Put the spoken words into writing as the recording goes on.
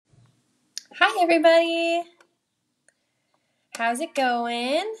Hi, everybody. How's it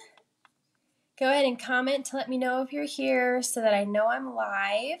going? Go ahead and comment to let me know if you're here so that I know I'm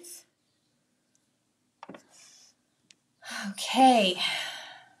live. Okay.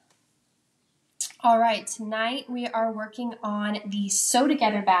 All right, tonight we are working on the Sew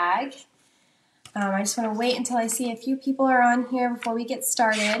Together bag. I just want to wait until I see a few people are on here before we get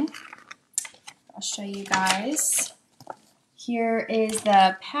started. I'll show you guys. Here is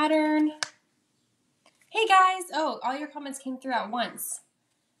the pattern. Hey guys! Oh, all your comments came through at once.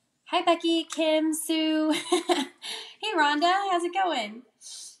 Hi Becky, Kim, Sue. Hey Rhonda, how's it going?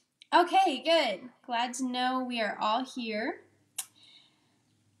 Okay, good. Glad to know we are all here.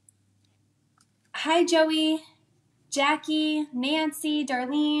 Hi Joey, Jackie, Nancy,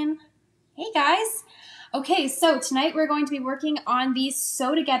 Darlene. Hey guys. Okay, so tonight we're going to be working on the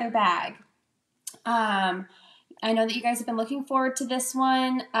Sew Together bag. I know that you guys have been looking forward to this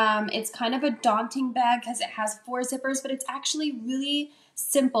one. It's kind of a daunting bag because it has 4 zippers, but it's actually really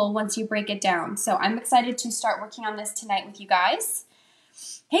simple once you break it down. So I'm excited to start working on this tonight with you guys.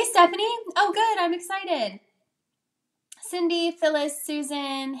 Hey Stephanie. Oh good, I'm excited. Cindy, Phyllis,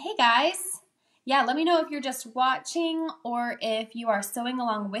 Susan. Hey guys. Yeah, let me know if you're just watching or if you are sewing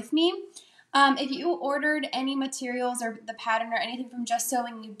along with me. If you ordered any materials or the pattern or anything from Just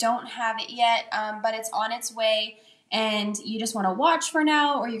Sewing, you don't have it yet, but it's on its way and you just want to watch for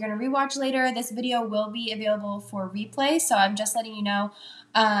now or you're going to rewatch later, this video will be available for replay, so I'm just letting you know.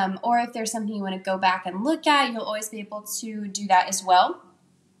 Or if there's something you want to go back and look at, you'll always be able to do that as well.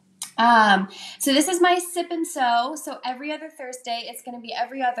 So this is my Sip and Sew. So every other Thursday, it's going to be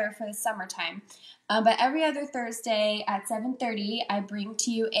every other for the summertime. But every other Thursday at 7:30, I bring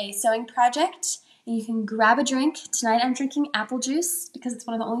to you a sewing project. And you can grab a drink. Tonight I'm drinking apple juice because it's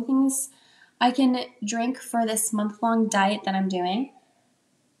one of the only things I can drink for this month-long diet that I'm doing.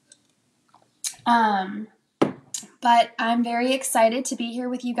 But I'm very excited to be here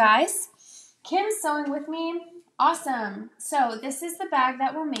with you guys. Kim's sewing with me. Awesome. So this is the bag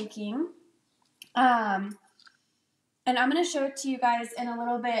that we're making. And I'm going to show it to you guys in a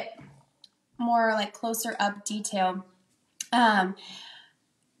little bit more like closer up detail.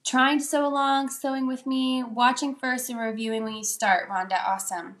 Trying to sew along, sewing with me, watching first and reviewing when you start. Rhonda,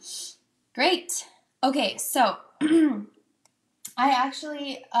 awesome. Great. Okay, so I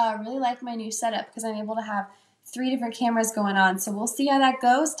actually really like my new setup because I'm able to have 3 different cameras going on. So we'll see how that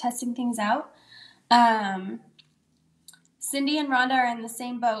goes, testing things out. Cindy and Rhonda are in the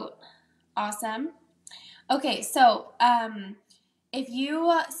same boat. Awesome. Okay, so if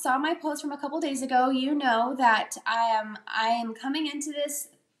you saw my post from a couple days ago, you know that I am coming into this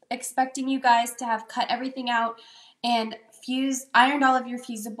expecting you guys to have cut everything out and ironed all of your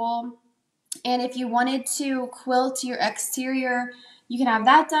fusible. And if you wanted to quilt your exterior, you can have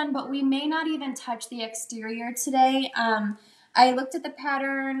that done, but we may not even touch the exterior today. I looked at the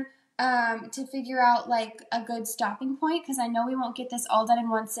pattern to figure out like a good stopping point because I know we won't get this all done in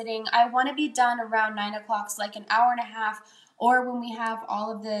one sitting. I want to be done around 9 o'clock, so like an hour and a half, or when we have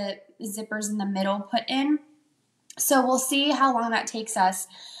all of the zippers in the middle put in. So we'll see how long that takes us.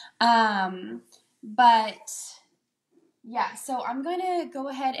 But yeah, so I'm going to go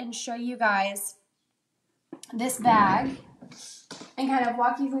ahead and show you guys this bag and kind of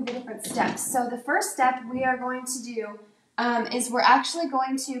walk you through the different steps. So the first step we are going to do is we're actually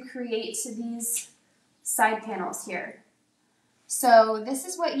going to create these side panels here. So this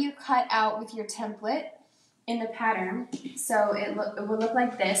is what you cut out with your template in the pattern. So it will look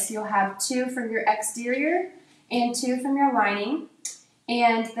like this. You'll have 2 from your exterior and 2 from your lining.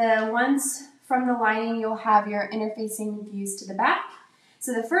 And the ones from the lining, you'll have your interfacing views to the back.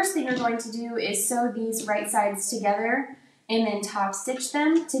 So the first thing you're going to do is sew these right sides together and then top stitch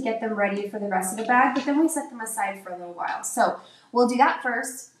them to get them ready for the rest of the bag, but then we set them aside for a little while. So we'll do that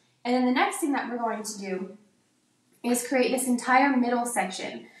first, and then the next thing that we're going to do is create this entire middle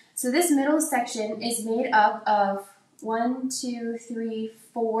section. So this middle section is made up of 1, 2, 3,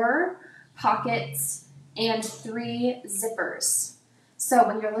 4 pockets and 3 zippers. So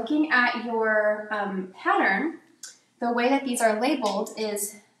when you're looking at your pattern, the way that these are labeled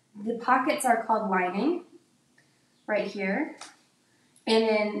is the pockets are called lining, right here, and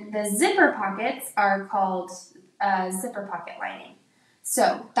then the zipper pockets are called zipper pocket lining.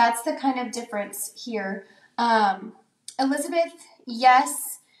 So that's the kind of difference here. Elizabeth,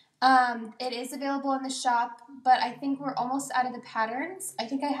 yes, it is available in the shop, but I think we're almost out of the patterns. I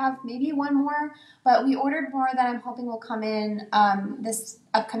think I have maybe 1 more, but we ordered more that I'm hoping will come in this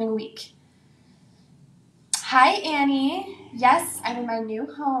upcoming week. Hi, Annie. Yes, I'm in my new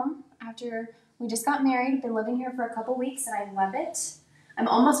home after we just got married. Been living here for a couple weeks, and I love it. I'm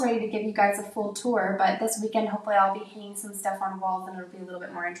almost ready to give you guys a full tour, but this weekend hopefully I'll be hanging some stuff on walls and it'll be a little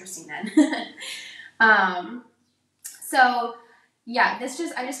bit more interesting then. So yeah, I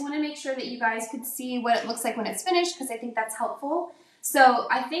just want to make sure that you guys could see what it looks like when it's finished because I think that's helpful. So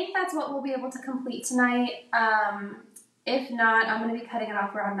I think that's what we'll be able to complete tonight. If not, I'm going to be cutting it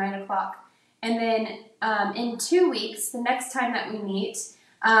off around 9 o'clock. And then in 2 weeks, the next time that we meet,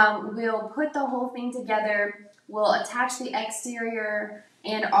 we'll put the whole thing together. We'll attach the exterior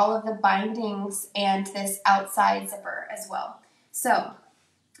and all of the bindings and this outside zipper as well. So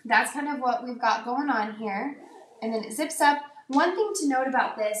that's kind of what we've got going on here. And then it zips up. One thing to note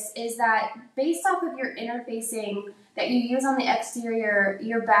about this is that based off of your interfacing that you use on the exterior,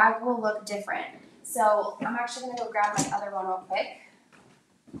 your bag will look different. So I'm actually going to go grab my other one real quick.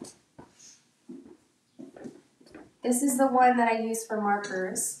 This is the one that I use for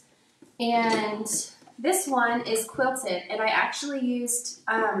markers. And this one is quilted, and I actually used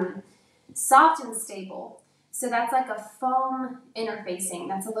Soft and Stable. So that's like a foam interfacing.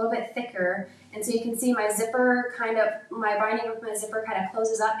 That's a little bit thicker. And so you can see my zipper my binding with my zipper kind of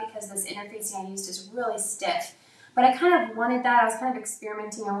closes up because this interfacing I used is really stiff. But I kind of wanted that. I was kind of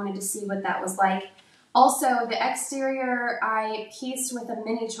experimenting. I wanted to see what that was like. Also, the exterior I pieced with a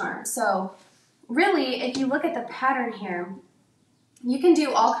mini charm. So really, if you look at the pattern here, you can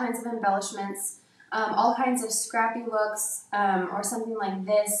do all kinds of embellishments, all kinds of scrappy looks, or something like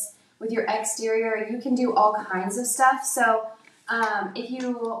this with your exterior. You can do all kinds of stuff. So if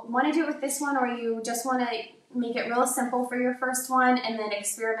you want to do it with this one or you just want to make it real simple for your first one and then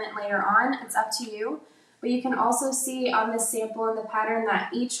experiment later on, it's up to you. But you can also see on this sample in the pattern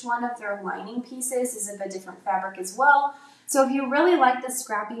that each one of their lining pieces is of a different fabric as well. So if you really like the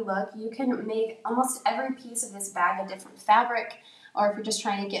scrappy look, you can make almost every piece of this bag a different fabric, or if you're just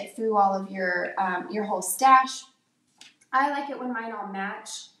trying to get through all of your whole stash. I like it when mine all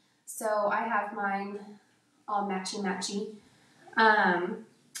match, so I have mine all matchy-matchy.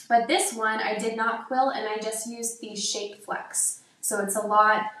 But this one I did not quilt, and I just used the Shape Flex. So it's a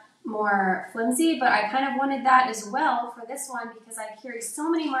lot more flimsy, but I kind of wanted that as well for this one because I carry so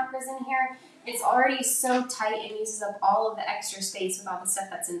many markers in here. It's already so tight and uses up all of the extra space with all the stuff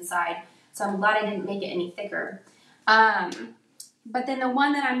that's inside. So I'm glad I didn't make it any thicker. But then the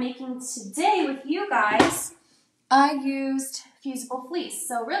one that I'm making today with you guys, I used fusible fleece.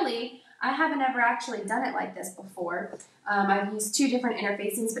 So really, I haven't ever actually done it like this before. I've used 2 different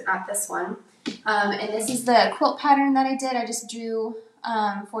interfacings, but not this one. And this is the quilt pattern that I did. I just drew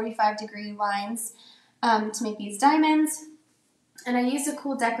 45-degree lines to make these diamonds. And I used a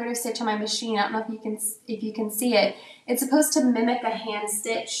cool decorative stitch on my machine. I don't know if you can see it. It's supposed to mimic a hand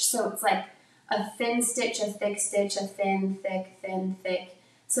stitch, so it's like a thin stitch, a thick stitch, a thin, thick, thin, thick.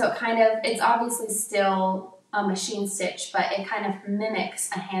 So it's obviously still a machine stitch, but it kind of mimics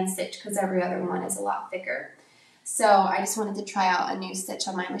a hand stitch because every other one is a lot thicker. So I just wanted to try out a new stitch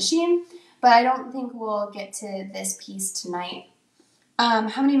on my machine, but I don't think we'll get to this piece tonight.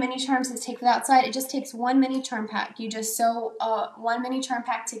 How many mini charms does it take for the outside? It just takes 1 mini charm pack. You just sew 1 mini charm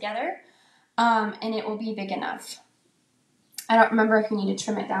pack together, and it will be big enough. I don't remember if you need to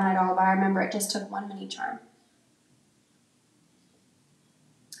trim it down at all, but I remember it just took 1 mini charm.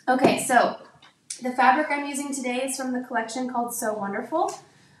 Okay, so the fabric I'm using today is from the collection called So Wonderful.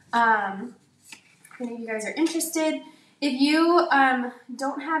 If any of you guys are interested. If you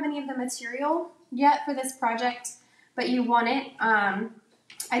don't have any of the material yet for this project, but you want it,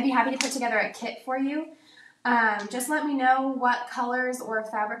 I'd be happy to put together a kit for you. Just let me know what colors or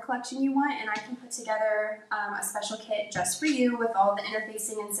fabric collection you want, and I can put together a special kit just for you with all the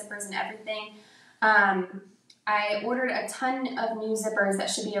interfacing and zippers and everything. I ordered a ton of new zippers that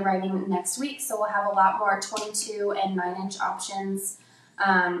should be arriving next week, so we'll have a lot more 22 and 9-inch options.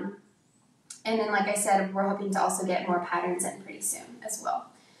 And then, like I said, we're hoping to also get more patterns in pretty soon as well.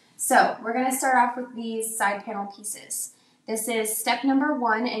 So we're going to start off with these side panel pieces. This is step number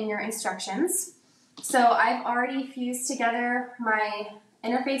 1 in your instructions. So I've already fused together my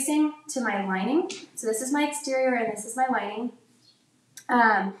interfacing to my lining. So this is my exterior and this is my lining.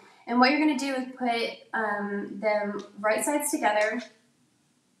 And what you're going to do is put them right sides together.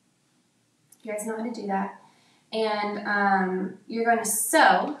 You guys know how to do that. And you're going to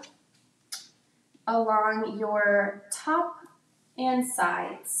sew along your top and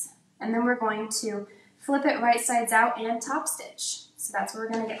sides. And then we're going to flip it right sides out and top stitch. So that's where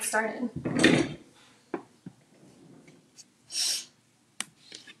we're going to get started.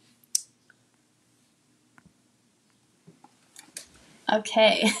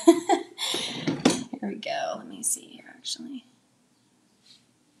 Okay, here we go. Let me see here actually.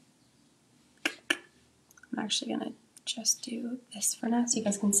 I'm actually going to just do this for now so you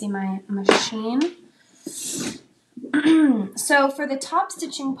guys can see my machine. So for the top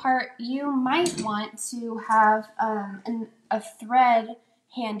stitching part, you might want to have a thread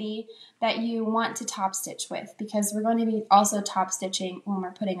handy that you want to top stitch with, because we're going to be also top stitching when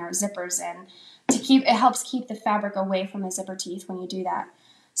we're putting our zippers in. It helps keep the fabric away from the zipper teeth when you do that.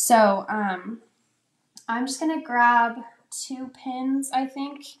 So I'm just going to grab 2 pins, I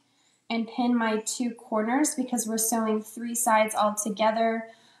think, and pin my 2 corners because we're sewing 3 sides all together.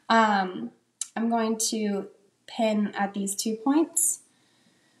 I'm going to pin at these 2 points.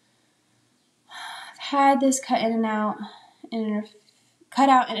 I've had this cut in and out, cut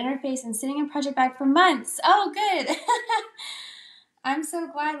out an interface and sitting in project bag for months. Oh, good. I'm so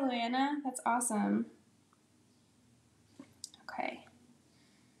glad, Luana. That's awesome. Okay.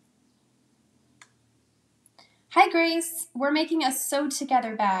 Hi, Grace. We're making a sew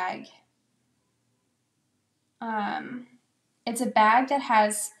together bag. It's a bag that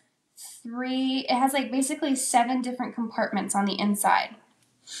has like basically 7 different compartments on the inside.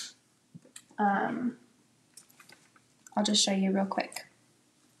 I'll just show you real quick.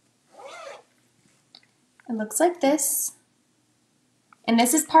 It looks like this. And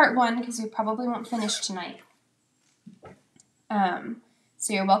this is part 1 because we probably won't finish tonight.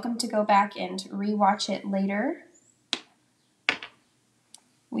 So you're welcome to go back and rewatch it later.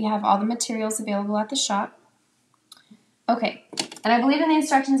 We have all the materials available at the shop. Okay, and I believe in the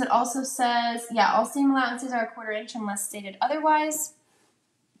instructions it also says, yeah, all seam allowances are 1/4 inch unless stated otherwise.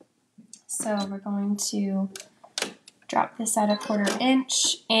 So we're going to drop this at 1/4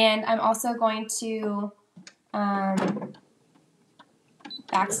 inch, and I'm also going to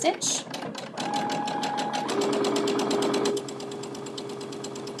backstitch.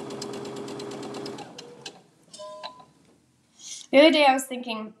 The other day I was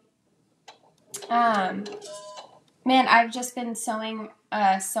thinking, man, I've just been sewing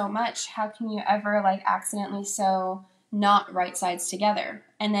so much. How can you ever like accidentally sew not right sides together?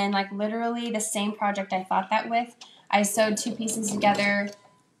 And then like literally the same project I thought that with, I sewed 2 pieces together,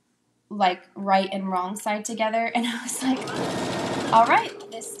 like right and wrong side together, and I was like, all right,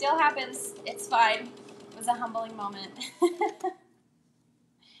 this still happens. It's fine. It was a humbling moment.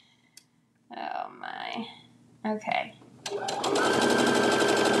 Oh my. Okay.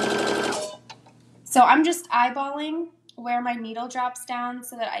 So I'm just eyeballing where my needle drops down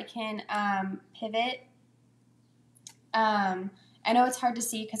so that I can pivot. I know it's hard to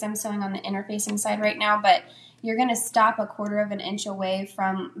see because I'm sewing on the interfacing side right now, but you're going to stop 1/4 inch away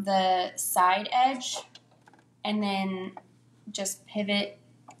from the side edge and then just pivot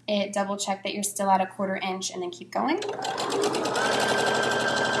it, double check that you're still at 1/4 inch, and then keep going.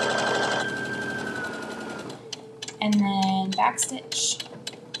 And then backstitch.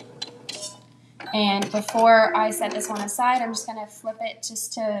 And before I set this one aside, I'm just going to flip it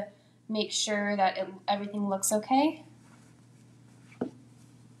just to make sure that everything looks okay.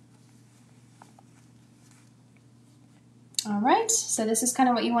 All right, so this is kind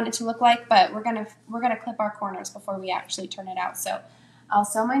of what you want it to look like, but we're gonna clip our corners before we actually turn it out. So I'll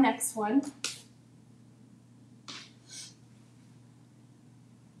sew my next one.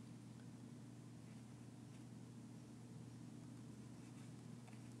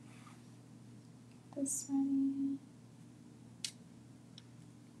 This ready.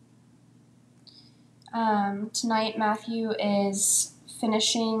 Tonight Matthew is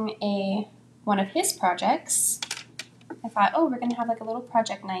finishing one of his projects. I thought, oh, we're gonna have like a little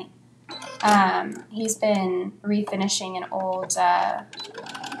project night. He's been refinishing an old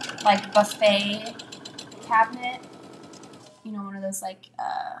like buffet cabinet. You know, one of those like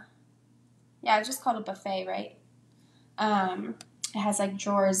yeah, it's just called a buffet, right? It has like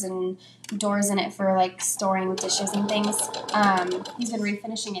drawers and doors in it for like storing dishes and things. He's been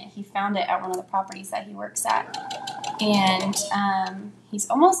refinishing it. He found it at one of the properties that he works at. And he's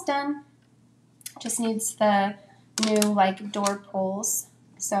almost done. Just needs the new like door pulls.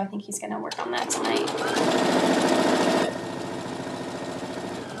 So I think he's going to work on that tonight.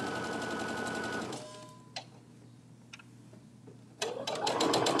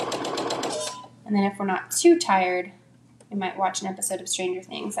 And then if we're not too tired, we might watch an episode of Stranger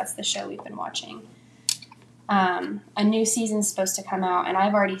Things. That's the show we've been watching. A new season's supposed to come out, and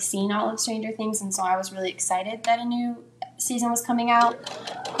I've already seen all of Stranger Things, and so I was really excited that a new season was coming out.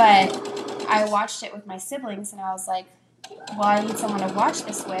 But I watched it with my siblings, and I was like, well, I need someone to watch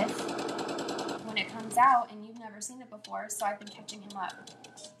this with when it comes out, and you've never seen it before, so I've been catching him up.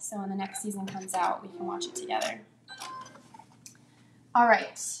 So when the next season comes out, we can watch it together. All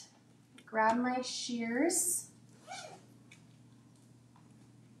right. Grab my shears.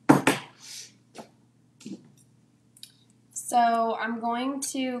 So I'm going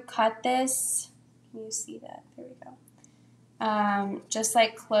to cut this. Can you see that? There we go. Just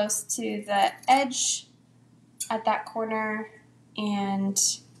like close to the edge at that corner and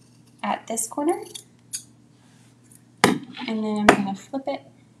at this corner. And then I'm going to flip it.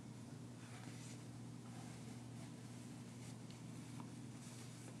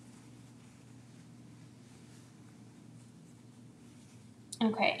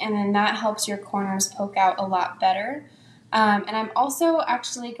 Okay, and then that helps your corners poke out a lot better. And I'm also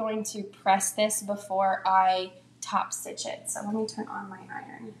actually going to press this before I top stitch it. So let me turn on my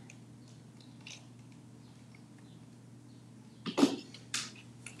iron.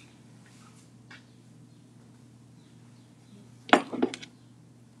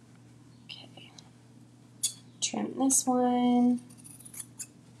 Okay, trim this one.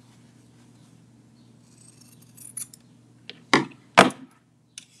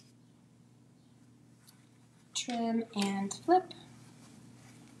 Trim and flip.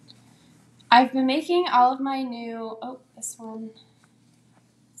 I've been making all of my new, this one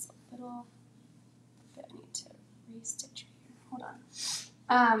is a little bit, I need to re-stitch here, hold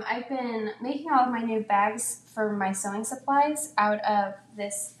on. I've been making all of my new bags for my sewing supplies out of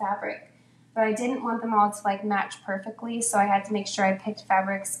this fabric, but I didn't want them all to like match perfectly, so I had to make sure I picked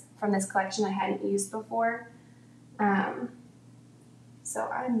fabrics from this collection I hadn't used before. So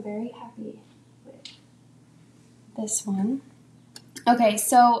I'm very happy with this one. Okay,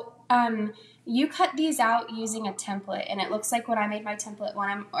 so you cut these out using a template, and it looks like when I made my template,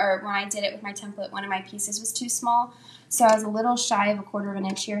 when I did it with my template, one of my pieces was too small, so I was a little shy of 1/4 of an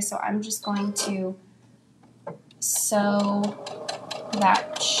inch here. So I'm just going to sew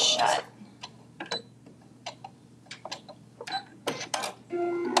that shut.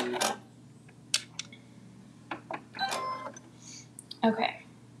 Okay.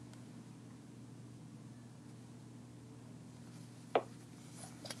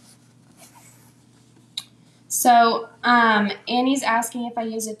 So Annie's asking if I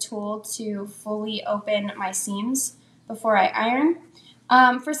use a tool to fully open my seams before I iron.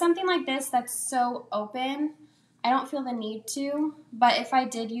 For something like this that's so open, I don't feel the need to, but if I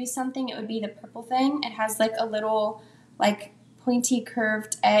did use something, it would be the purple thing. It has like a little like pointy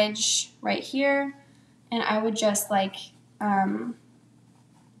curved edge right here, and I would just like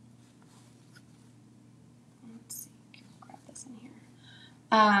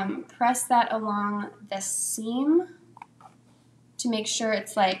press that along the seam to make sure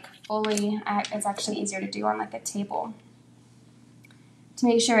it's like fully, it's actually easier to do on like a table, to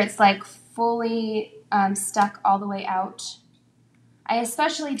make sure it's like fully stuck all the way out. I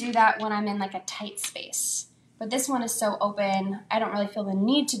especially do that when I'm in like a tight space, but this one is so open, I don't really feel the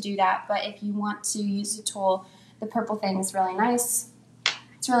need to do that, but if you want to use a tool, the purple thing is really nice.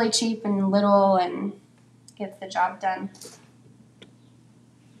 It's really cheap and little and gets the job done.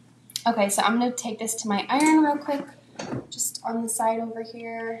 Okay, so I'm going to take this to my iron real quick, just on the side over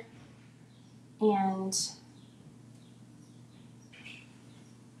here, and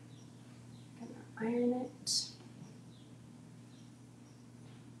I'm going to iron it.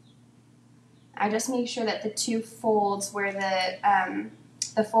 I just make sure that the two folds where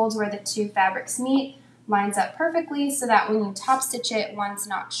the folds where the two fabrics meet lines up perfectly, so that when you top stitch it, one's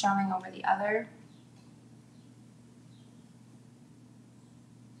not showing over the other.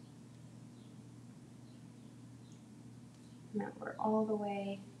 Now we're all the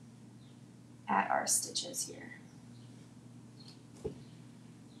way at our stitches here.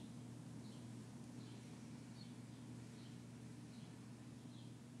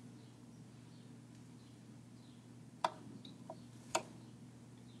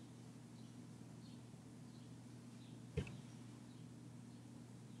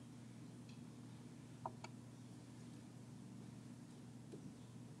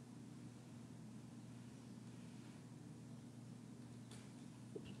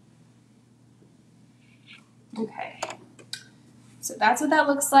 Okay, so that's what that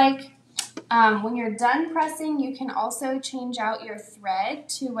looks like. When you're done pressing, you can also change out your thread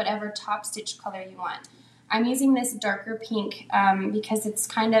to whatever top stitch color you want. I'm using this darker pink because it's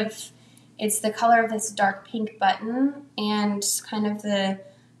the color of this dark pink button, and kind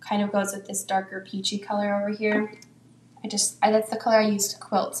of goes with this darker peachy color over here. That's the color I use to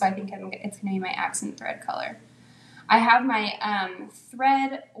quilt, so I think it's going to be my accent thread color. I have my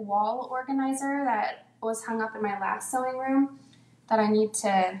thread wall organizer that was hung up in my last sewing room that I need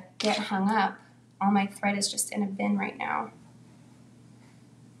to get hung up. All my thread is just in a bin right now.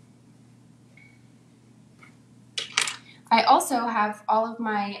 I also have all of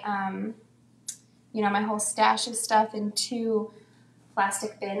my, my whole stash of stuff in 2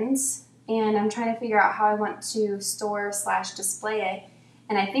 plastic bins, and I'm trying to figure out how I want to store / display it.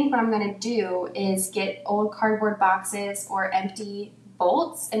 And I think what I'm going to do is get old cardboard boxes or empty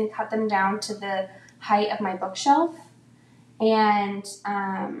bolts and cut them down to the height of my bookshelf and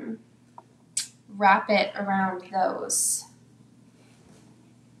wrap it around those.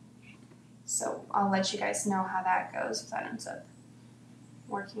 So I'll let you guys know how that goes if that ends up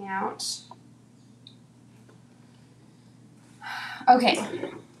working out. Okay.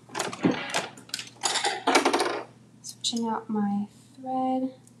 Switching out my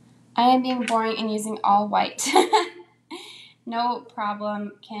thread. I am being boring and using all white. No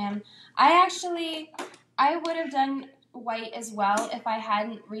problem, Kim. I would have done white as well if I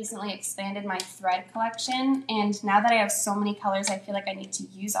hadn't recently expanded my thread collection. And now that I have so many colors, I feel like I need to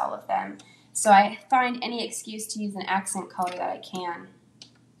use all of them. So I find any excuse to use an accent color that I can.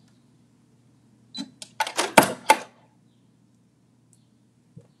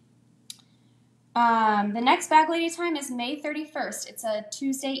 The next Bag Lady time is May 31st. It's a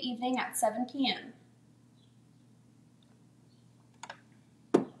Tuesday evening at 7 p.m.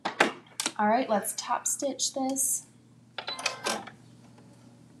 All right, let's top stitch this.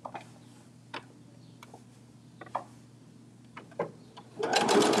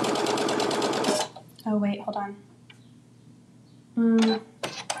 Oh wait, hold on.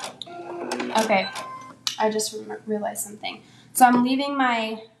 Okay, I just realized something. So I'm leaving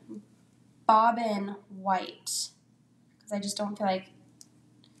my bobbin white because I just don't feel like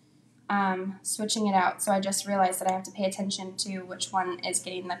switching it out. So I just realized that I have to pay attention to which one is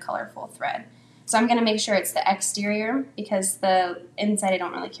getting the colorful thread. So I'm going to make sure it's the exterior because the inside I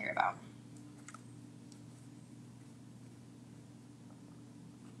don't really care about.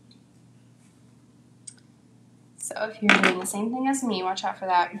 So if you're doing the same thing as me, watch out for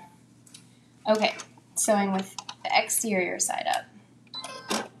that. Okay, sewing with the exterior side up.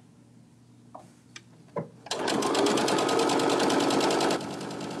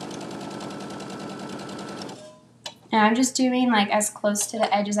 And I'm just doing like as close to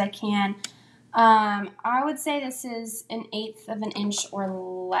the edge as I can. I would say this is 1/8 of an inch or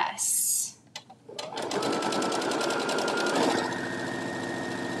less.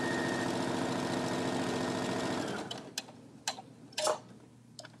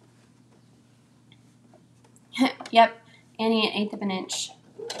 Yep, Annie, 1/8 of an inch.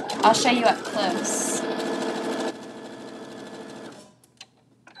 I'll show you up close.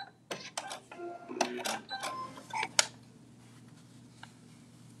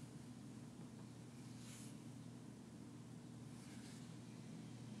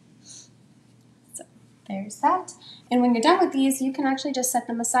 So there's that. And when you're done with these, you can actually just set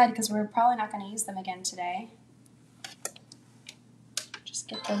them aside because we're probably not going to use them again today. Just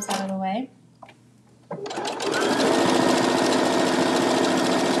get those out of the way.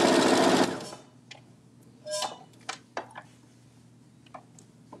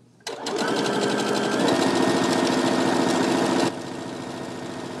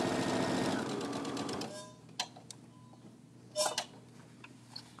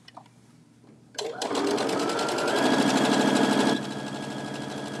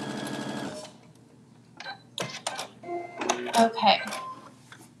 Okay,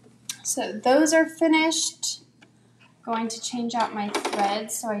 so those are finished. Going to change out my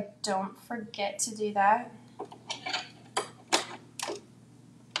thread so I don't forget to do that.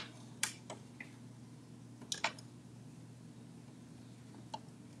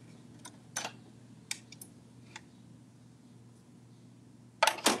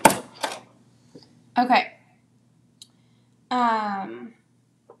 Okay.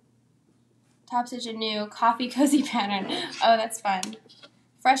 Top stitch a new coffee cozy pattern. Oh, that's fun.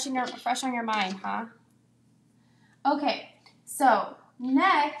 Fresh on your mind, huh? Okay, so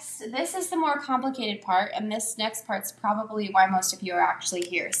next, this is the more complicated part, and this next part's probably why most of you are actually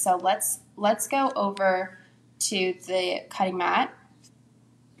here. So let's go over to the cutting mat.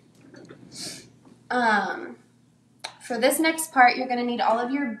 For this next part, you're going to need all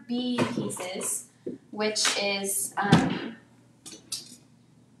of your B pieces, which is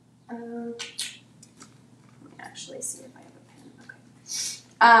let me actually see if I have a pen.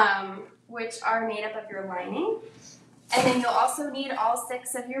 Okay. Which are made up of your lining. And then you'll also need all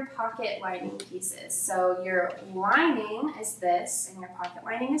 6 of your pocket lining pieces. So your lining is this, and your pocket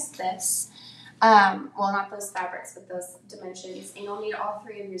lining is this. Well, not those fabrics, but those dimensions. And you'll need all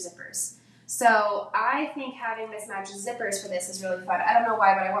 3 of your zippers. So I think having mismatched zippers for this is really fun. I don't know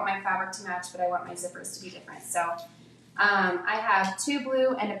why, but I want my fabric to match, but I want my zippers to be different. So I have 2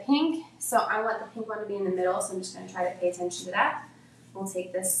 blue and a pink. So I want the pink one to be in the middle, so I'm just going to try to pay attention to that. We'll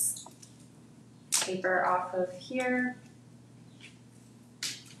take this paper off of here.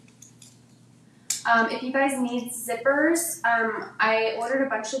 If you guys need zippers, I ordered a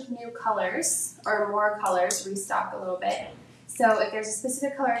bunch of new colors, or more colors, restock a little bit. So if there's a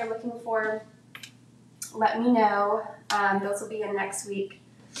specific color you're looking for, let me know. Those will be in next week.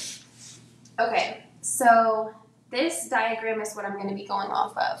 Okay, so this diagram is what I'm going to be going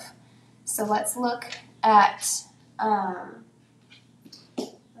off of. So let's look at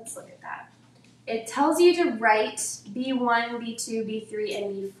that. It tells you to write B1, B2, B3,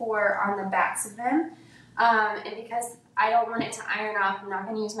 and B4 on the backs of them. And because I don't want it to iron off, I'm not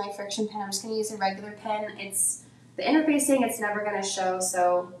going to use my friction pen. I'm just going to use a regular pen. It's the interfacing, it's never going to show,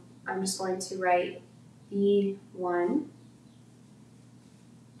 so I'm just going to write B1,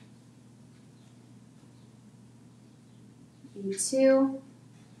 B2,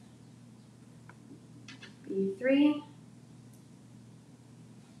 B3,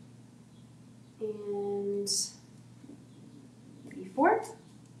 and B4.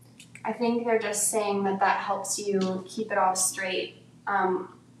 I think they're just saying that helps you keep it all straight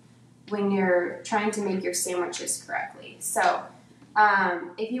when you're trying to make your sandwiches correctly. So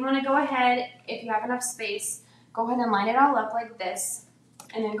if you want to go ahead, if you have enough space, go ahead and line it all up like this,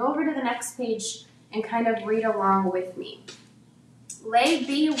 and then go over to the next page and kind of read along with me. Lay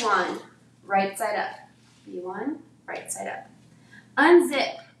B1 right side up. B1 right side up.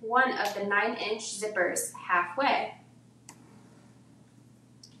 Unzip one of the 9-inch zippers halfway.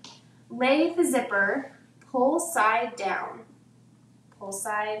 Lay the zipper pull side down. Pull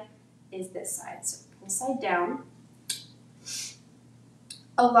side is this side, so pull side down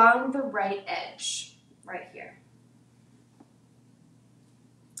along the right edge, right here.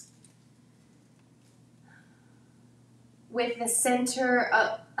 With the center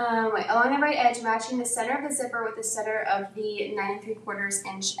of, along the right edge, matching the center of the zipper with the center of the 9 3/4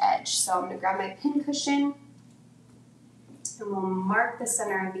 inch edge. So I'm going to grab my pin cushion and we'll mark the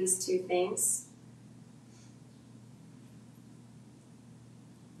center of these two things.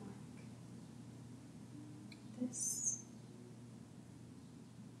 This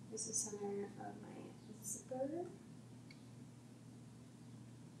is the center of my zipper.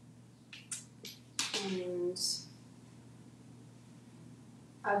 And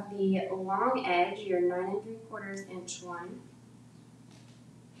of the long edge, your 9 3/4 inch one.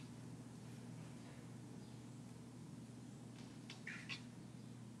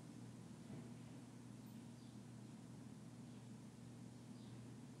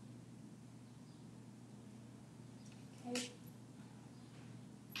 Okay.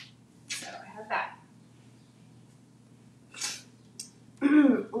 So I have that.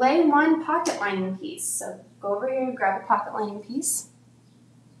 Lay one pocket lining piece. So go over here and grab a pocket lining piece.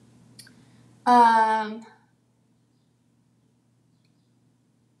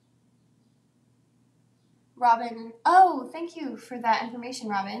 Robin, oh, thank you for that information,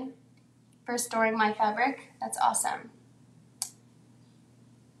 Robin, for storing my fabric. That's awesome.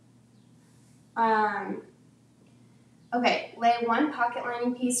 Okay, lay one pocket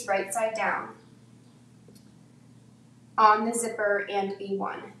lining piece right side down on the zipper and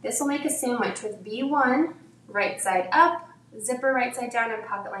B1. This will make a sandwich with B1 right side up, zipper right side down, and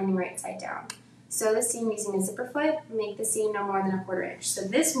pocket lining right side down. Sew the seam using a zipper foot, make the seam no more than 1/4 inch. So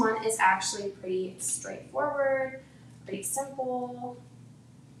this one is actually pretty straightforward, pretty simple.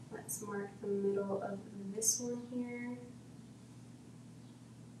 Let's mark the middle of this one here.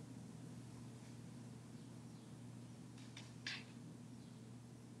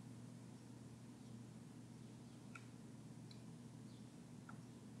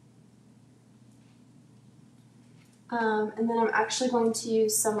 And then I'm actually going to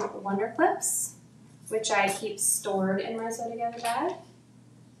use some Wonder Clips, which I keep stored in my Sew Together bag,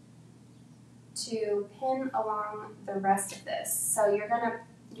 to pin along the rest of this. So you're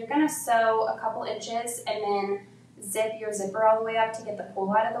gonna sew a couple inches and then zip your zipper all the way up to get the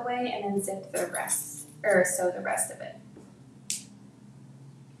pull out of the way, and then zip the rest, or sew the rest of it.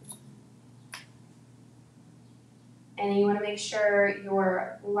 And you want to make sure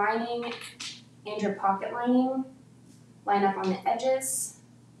your lining and your pocket lining line up on the edges.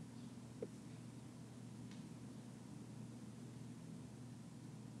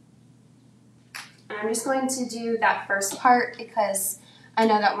 And I'm just going to do that first part because I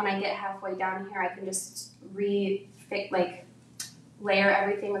know that when I get halfway down here, I can just layer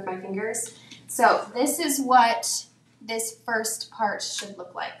everything with my fingers. So this is what this first part should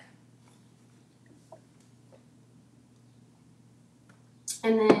look like.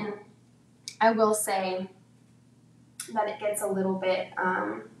 And then I will say that it gets a little bit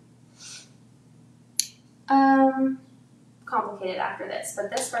complicated after this, but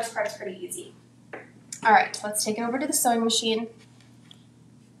this first part's pretty easy. All right, let's take it over to the sewing machine.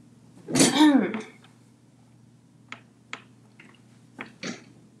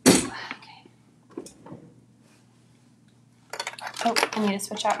 Oh, I need to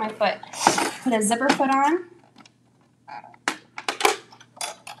switch out my foot. Put a zipper foot on.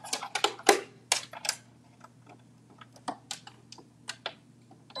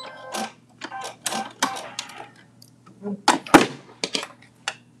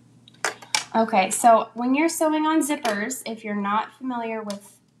 Okay, so when you're sewing on zippers, if you're not familiar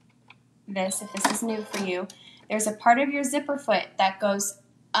with this, if this is new for you, there's a part of your zipper foot that goes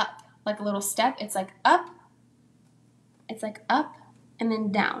up, like a little step. It's like up, and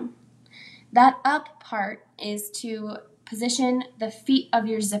then down. That up part is to position the feet of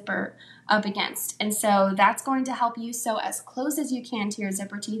your zipper up against. And so that's going to help you sew as close as you can to your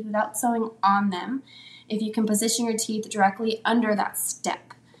zipper teeth without sewing on them. If you can position your teeth directly under that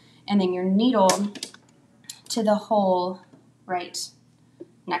step, and then your needle to the hole right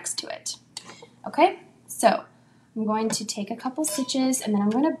next to it. Okay, so I'm going to take a couple stitches and then I'm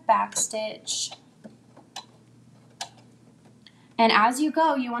going to back stitch. And as you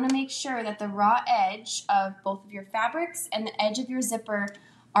go, you want to make sure that the raw edge of both of your fabrics and the edge of your zipper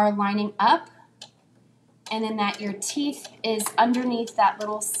are lining up, and then that your teeth is underneath that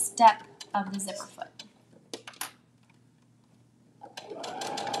little step of the zipper foot.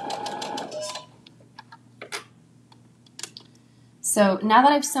 So now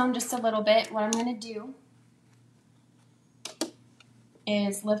that I've sewn just a little bit, what I'm going to do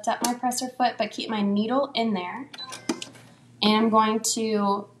is lift up my presser foot but keep my needle in there. And I'm going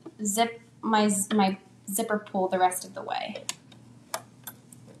to zip my zipper pull the rest of the way.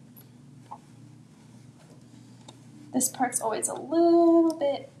 This part's always a little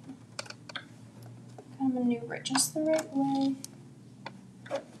bit, kind of maneuver it just the right way.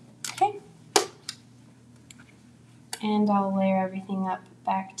 Okay. And I'll layer everything up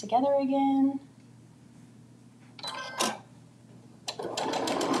back together again.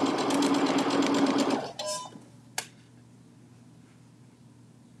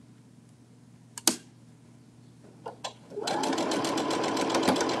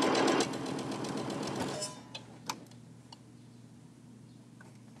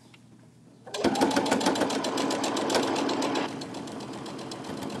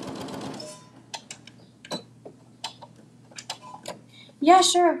 Yeah,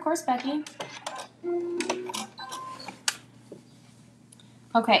 sure, of course, Becky.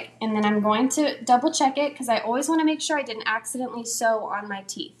 Okay, and then I'm going to double check it because I always want to make sure I didn't accidentally sew on my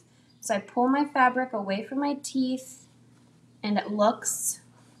teeth. So I pull my fabric away from my teeth and it looks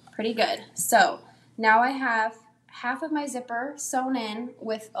pretty good. So now I have half of my zipper sewn in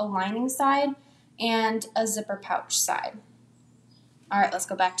with a lining side and a zipper pouch side. All right, let's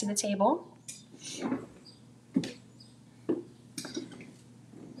go back to the table.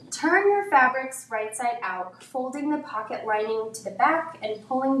 Turn your fabrics right side out, folding the pocket lining to the back and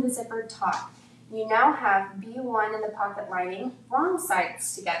pulling the zipper taut. You now have B1 and the pocket lining wrong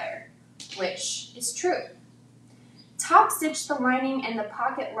sides together, which is true. Top stitch the lining and the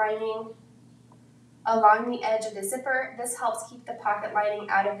pocket lining along the edge of the zipper. This helps keep the pocket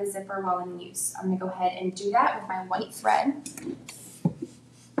lining out of the zipper while in use. I'm going to go ahead and do that with my white thread.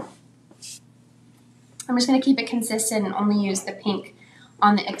 I'm just going to keep it consistent and only use the pink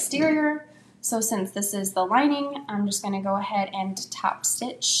on the exterior. So since this is the lining, I'm just going to go ahead and top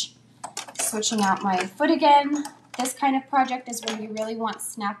stitch, switching out my foot again. This kind of project is where you really want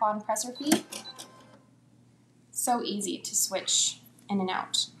snap-on presser feet. So easy to switch in and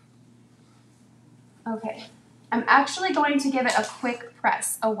out. Okay, I'm actually going to give it a quick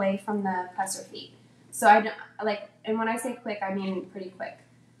press away from the presser feet. So I don't, and when I say quick, I mean pretty quick.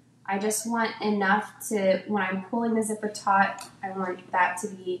 I just want enough to, when I'm pulling the zipper taut, I want that to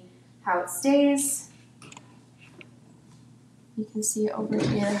be how it stays. You can see over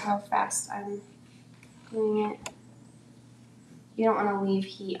here how fast I'm doing it. You don't want to leave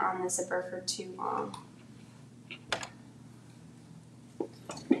heat on the zipper for too long.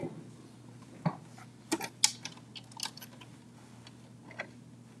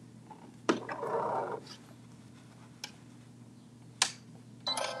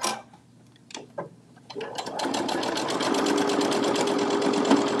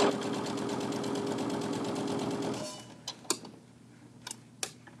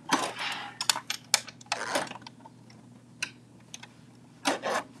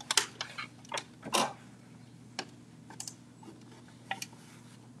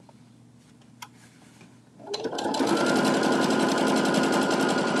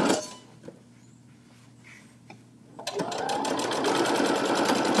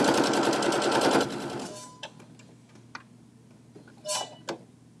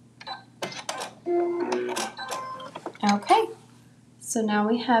 Okay, so now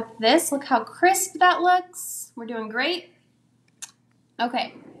we have this. Look how crisp that looks. We're doing great.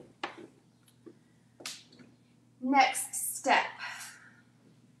 Okay. Next step.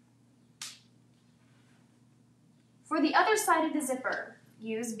 For the other side of the zipper,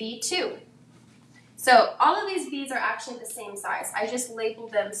 use B2. So all of these beads are actually the same size. I just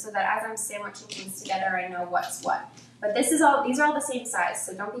labeled them so that as I'm sandwiching things together, I know what's what. But these are all the same size,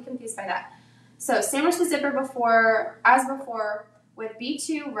 so don't be confused by that. So sandwich the zipper as before with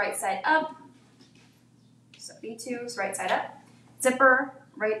B2 right side up. So B2 is right side up. Zipper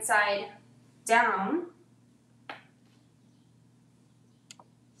right side down.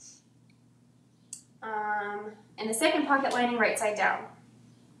 And the second pocket lining right side down.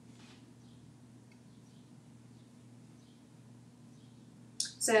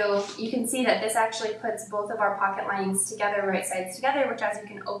 So you can see that this actually puts both of our pocket linings together, right sides together, which as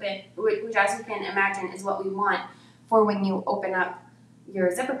you can imagine is what we want for when you open up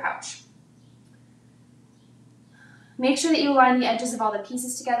your zipper pouch. Make sure that you line the edges of all the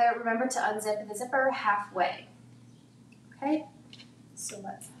pieces together. Remember to unzip the zipper halfway. Okay? So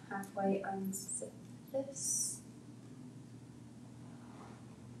let's halfway unzip this.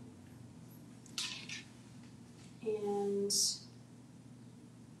 And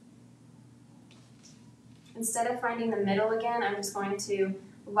instead of finding the middle again, I'm just going to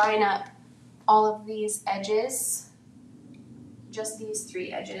line up all of these edges, just these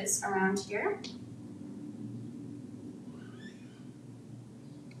 3 edges around here.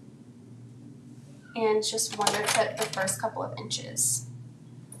 And just wonder cut the first couple of inches.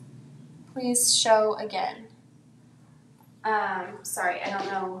 Please show again. Sorry, I don't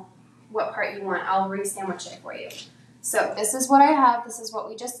know what part you want. I'll re-sandwich it for you. So this is what I have. This is what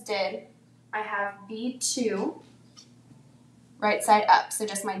we just did. I have B2 right side up, so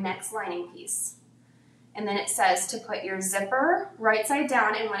just my next lining piece. And then it says to put your zipper right side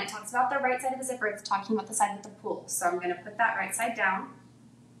down, and when it talks about the right side of the zipper, it's talking about the side with the pull. So I'm going to put that right side down.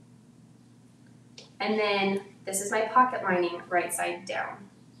 And then this is my pocket lining right side down.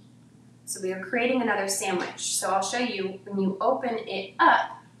 So we are creating another sandwich. So I'll show you when you open it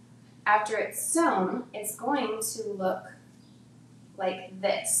up, after it's sewn, it's going to look like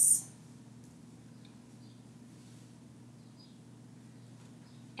this.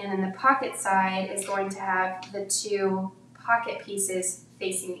 And then the pocket side is going to have the 2 pocket pieces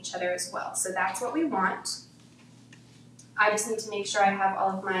facing each other as well. So that's what we want. I just need to make sure I have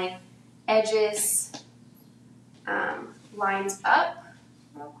all of my edges lined up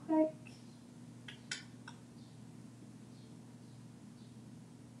real quick.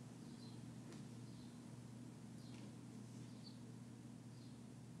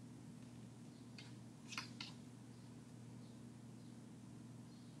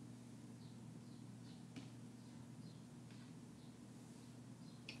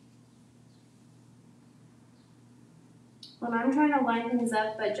 When I'm trying to line things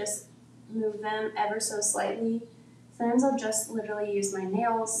up but just move them ever so slightly, sometimes I'll just literally use my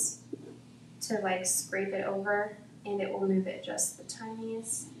nails to like scrape it over and it will move it just the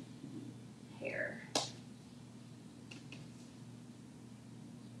tiniest hair.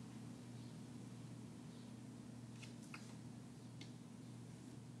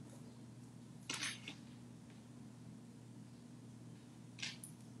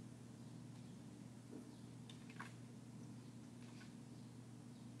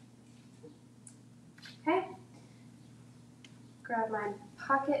 Okay, grab my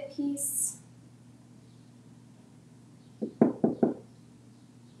pocket piece.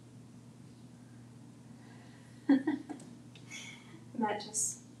 Matt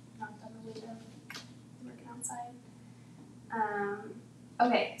just knocked on the window, working outside.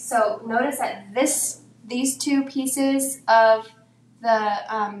 Okay, so notice that these 2 pieces of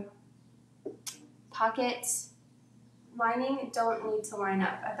the pocket lining don't need to line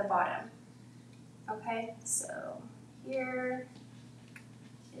up at the bottom. Okay, so here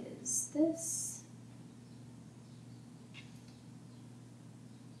is this. There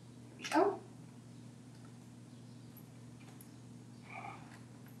we go.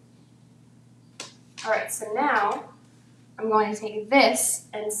 All right, so now I'm going to take this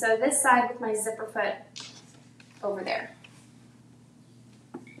and sew this side with my zipper foot over there.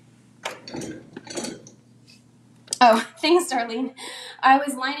 Oh, thanks, Darlene. I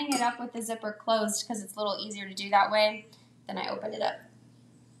was lining it up with the zipper closed because it's a little easier to do that way. Then I opened it up.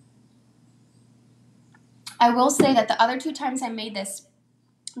 I will say that the other 2 times I made this,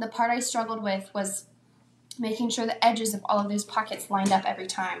 the part I struggled with was making sure the edges of all of those pockets lined up every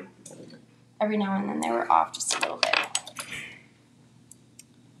time. Every now and then they were off just a little bit.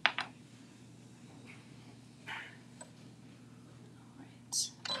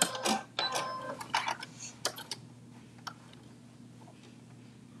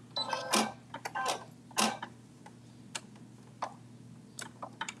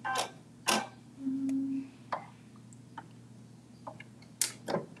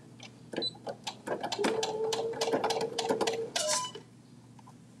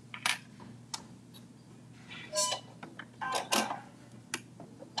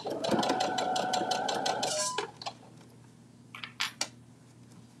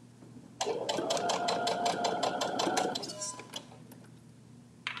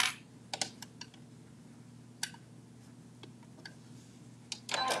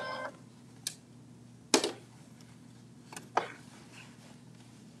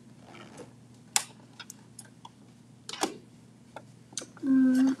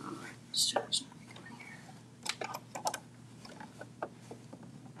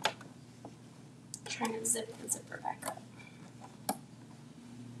 Trying to zip the zipper back up.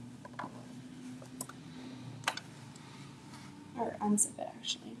 Or unzip it,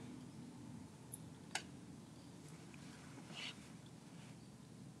 actually.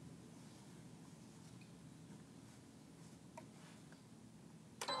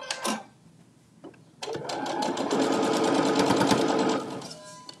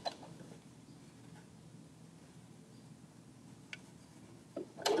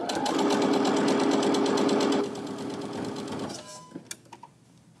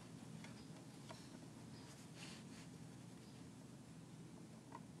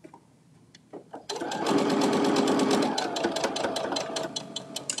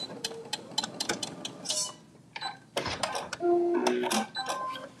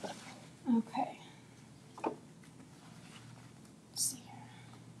 Okay. Let's see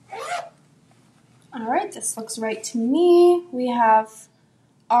here. All right, this looks right to me. We have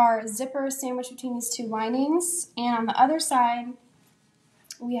our zipper sandwiched between these two linings, and on the other side,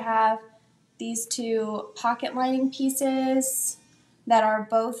 we have these two pocket lining pieces that are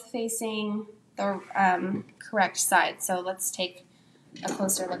both facing the correct side. So let's take a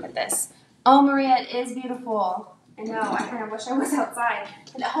closer look at this. Oh, Maria, it is beautiful. I know, I kind of wish I was outside.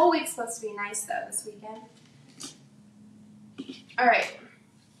 And the whole week's supposed to be nice, though, this weekend. All right,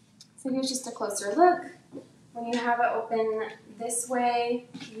 so here's just a closer look. When you have it open this way,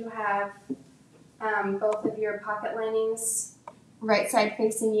 you have both of your pocket linings right side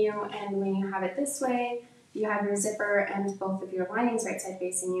facing you, and when you have it this way, you have your zipper and both of your linings right side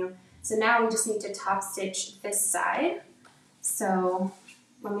facing you. So now we just need to top stitch this side. So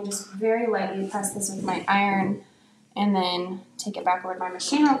let me just very lightly press this with my iron and then take it back over to my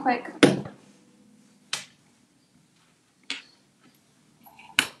machine real quick.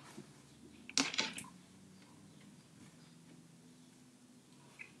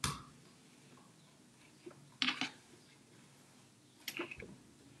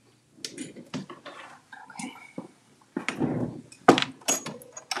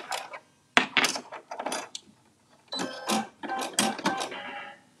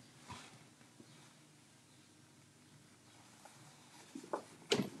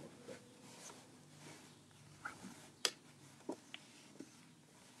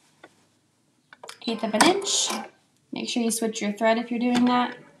 Eighth of an inch. Make sure you switch your thread if you're doing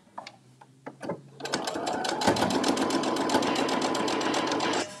that.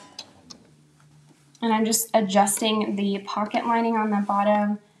 And I'm just adjusting the pocket lining on the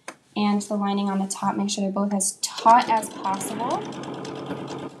bottom and the lining on the top. Make sure they're both as taut as possible.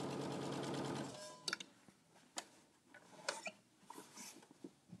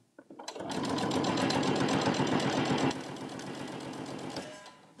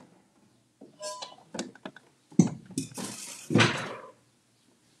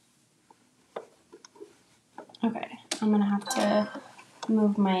 Okay, I'm gonna have to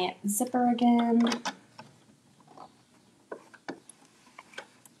move my zipper again.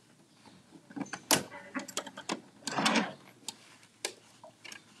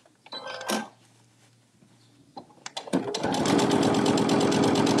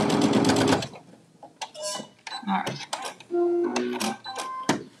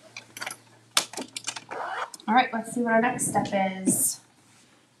 All right, let's see what our next step is.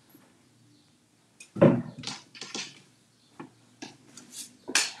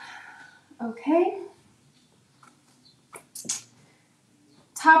 Okay.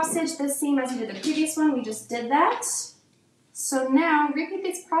 Top stitch this seam as you did the previous one. We just did that. So now repeat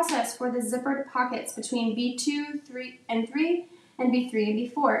this process for the zippered pockets between B2, 3, and 3, and B3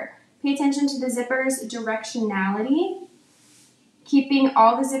 and B4. Pay attention to the zipper's directionality, keeping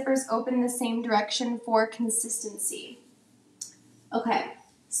all the zippers open in the same direction for consistency. Okay,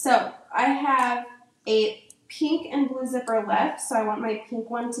 so I have a pink and blue zipper left, so I want my pink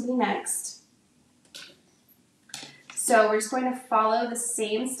one to be next. So we're just going to follow the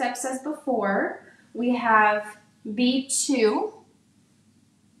same steps as before. We have B2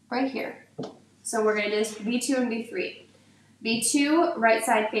 right here. So we're going to do B2 and B3. B2, right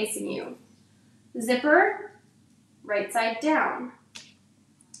side facing you. Zipper, right side down.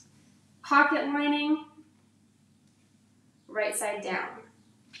 Pocket lining, right side down.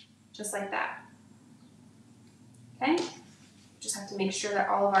 Just like that. Okay? Just have to make sure that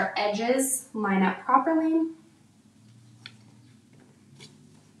all of our edges line up properly.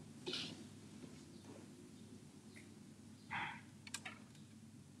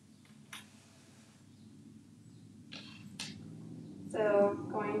 So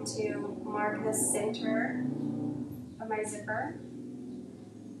I'm going to mark the center of my zipper.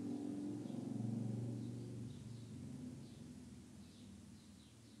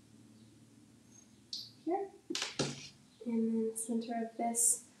 center of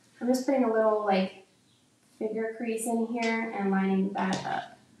this. I'm just putting a little like figure crease in here and lining that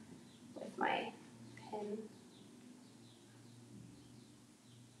up with my pin.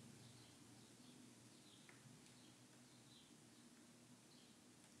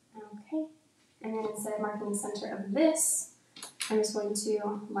 Okay, and then instead of marking the center of this, I'm just going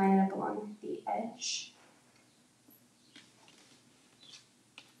to line it up along the edge.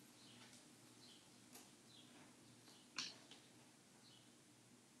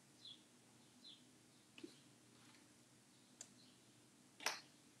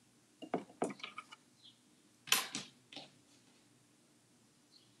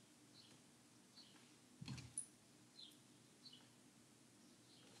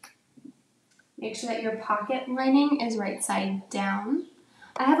 Make sure that your pocket lining is right side down.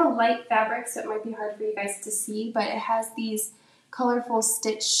 I have a light fabric, so it might be hard for you guys to see, but it has these colorful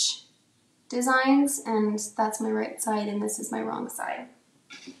stitch designs, and that's my right side, and this is my wrong side.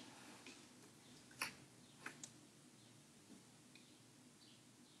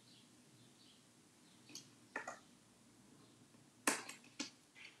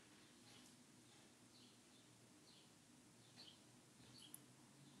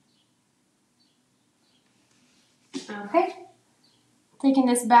 Okay, taking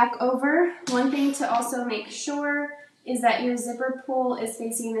this back over, one thing to also make sure is that your zipper pull is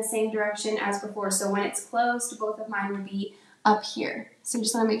facing the same direction as before. So when it's closed, both of mine would be up here. So you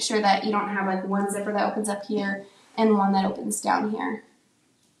just want to make sure that you don't have like one zipper that opens up here and one that opens down here.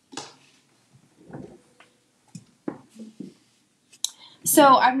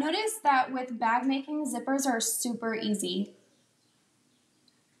 So I've noticed that with bag making, zippers are super easy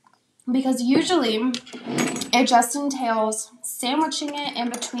because usually it just entails sandwiching it in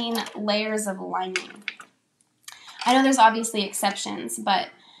between layers of lining. I know there's obviously exceptions, but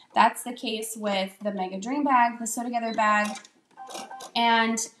that's the case with the Mega Dream bag, the Sew Together bag,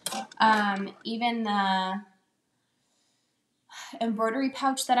 and even the embroidery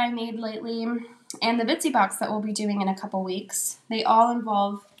pouch that I made lately, and the Bitsy box that we'll be doing in a couple weeks. They all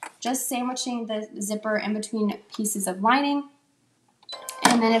involve just sandwiching the zipper in between pieces of lining,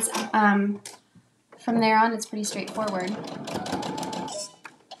 and then it's from there on it's pretty straightforward.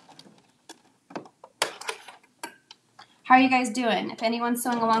 How are you guys doing? If anyone's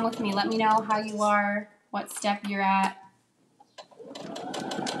sewing along with me, let me know how you are, what step you're at.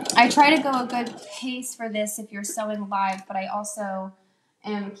 I try to go a good pace for this if you're sewing live, but I also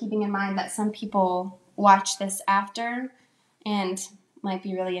am keeping in mind that some people watch this after and might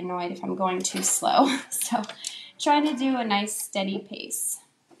be really annoyed if I'm going too slow. So trying to do a nice steady pace.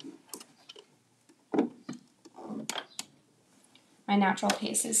 My natural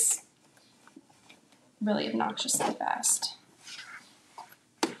pace is really obnoxiously fast.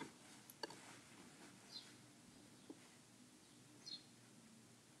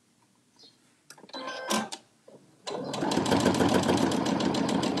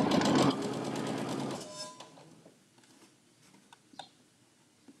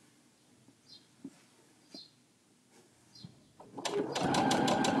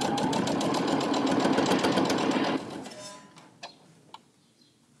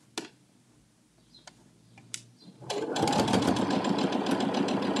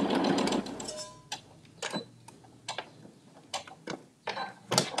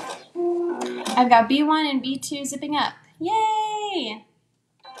 I've got B1 and B2 zipping up. Yay!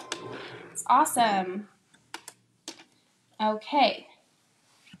 It's awesome. Okay.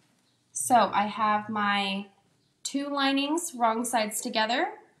 So I have my two linings, wrong sides together,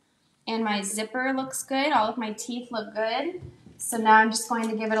 and my zipper looks good. All of my teeth look good. So now I'm just going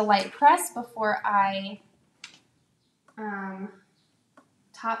to give it a light press before I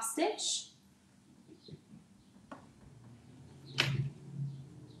top stitch.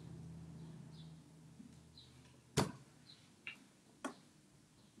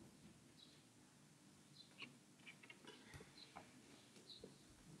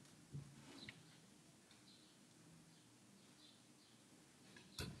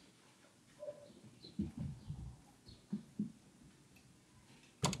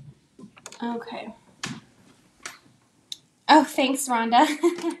 Okay. Oh, thanks, Rhonda.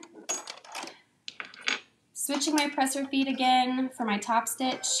 Switching my presser feet again for my top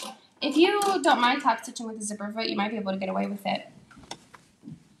stitch. If you don't mind top stitching with a zipper foot, you might be able to get away with it.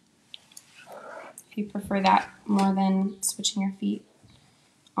 If you prefer that more than switching your feet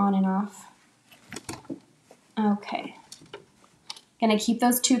on and off. Okay. Gonna keep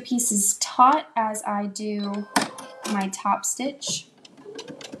those two pieces taut as I do my top stitch.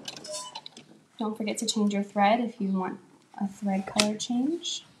 Don't forget to change your thread if you want a thread color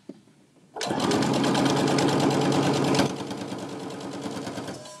change.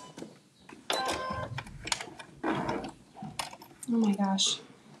 Oh my gosh.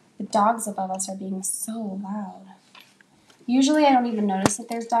 The dogs above us are being so loud. Usually I don't even notice that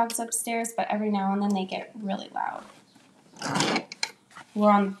there's dogs upstairs, but every now and then they get really loud.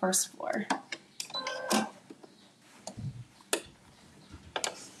 We're on the first floor.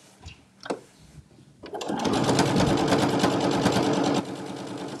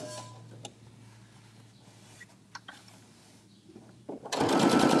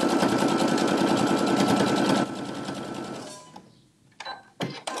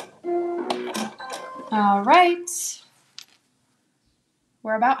 All right.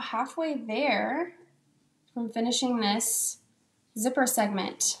 We're about halfway there from finishing this zipper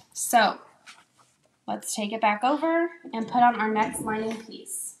segment. So let's take it back over and put on our next lining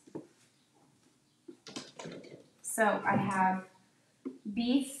piece. So I have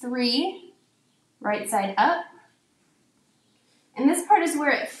B3, right side up. And this part is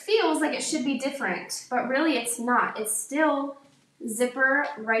where it feels like it should be different, but really it's not. It's still zipper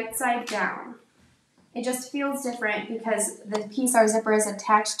right side down. It just feels different because the piece our zipper is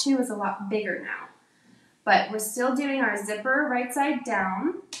attached to is a lot bigger now. But we're still doing our zipper right side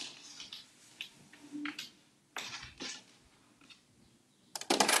down.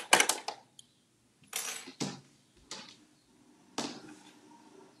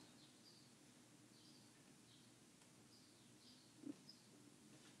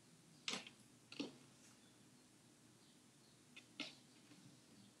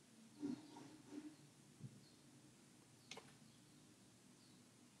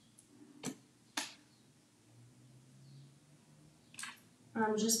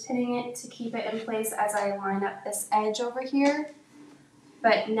 I'm just pinning it to keep it in place as I line up this edge over here.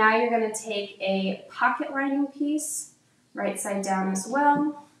 But now you're going to take a pocket lining piece, right side down as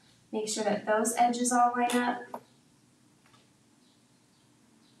well. Make sure that those edges all line up.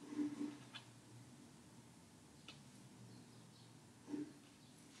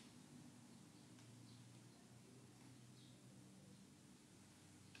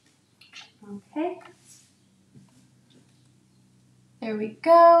 Okay. There we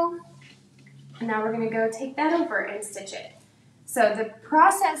go. And now we're going to go take that over and stitch it. So the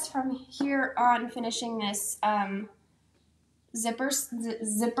process from here on finishing this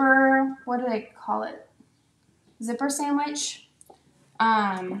zipper, what do they call it? Zipper sandwich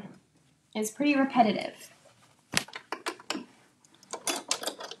is pretty repetitive.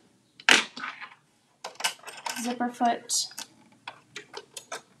 Zipper foot.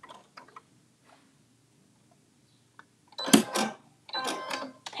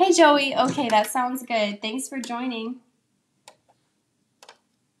 Hey Joey, okay, that sounds good. Thanks for joining.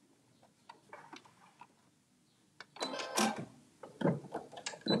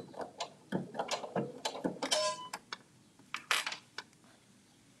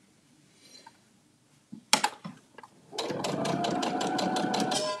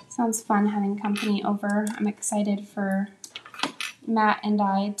 Sounds fun having company over. I'm excited for Matt and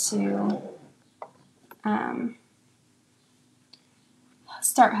I to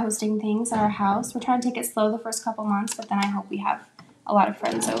start hosting things at our house. We're trying to take it slow the first couple months, but then I hope we have a lot of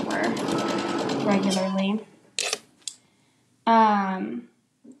friends over regularly.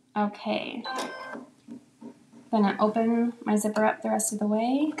 Okay. Gonna open my zipper up the rest of the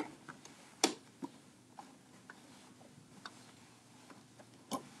way.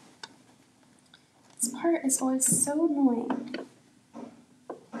 This part is always so annoying.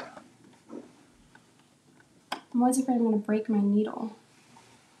 I'm always afraid I'm gonna break my needle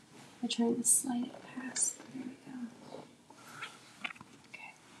by trying to slide it past. There we go.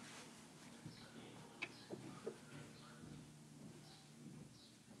 Okay.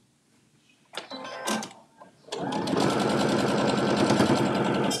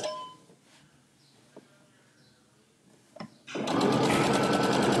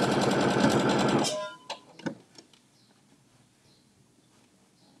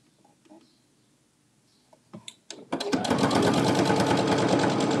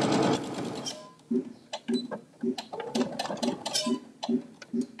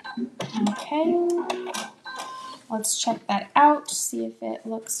 Okay, let's check that out, see if it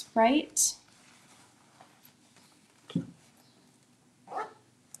looks right.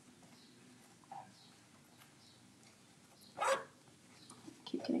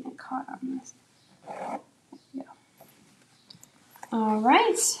 Keep getting it caught on this. There we go. All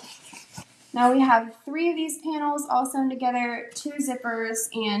right, now we have 3 of these panels all sewn together, 2 zippers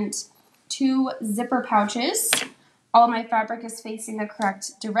and 2 zipper pouches. All of my fabric is facing the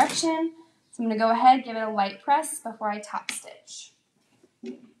correct direction. So I'm going to go ahead, give it a light press before I top stitch.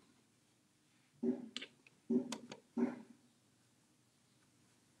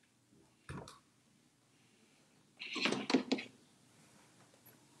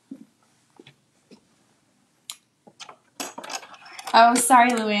 Oh, sorry,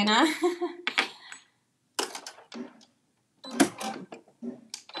 Luana.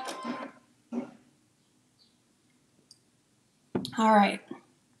 All right.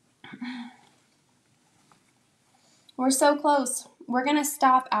 We're so close. We're going to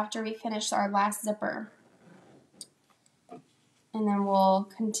stop after we finish our last zipper. And then we'll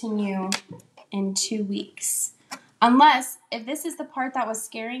continue in 2 weeks. Unless, if this is the part that was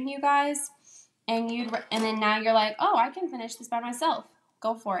scaring you guys, and then now you're like, oh, I can finish this by myself.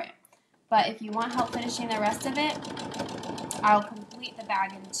 Go for it. But if you want help finishing the rest of it, I'll complete the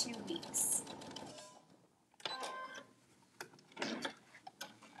bag in 2 weeks.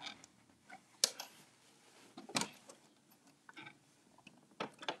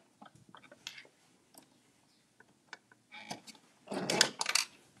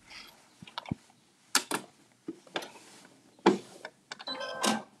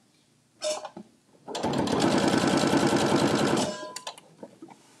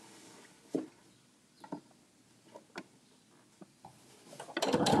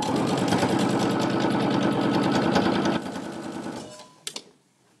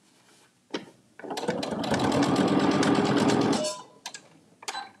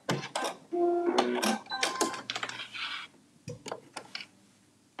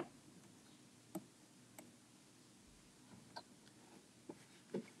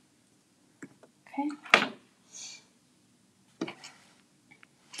 Okay.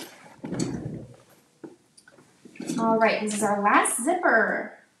 All right, this is our last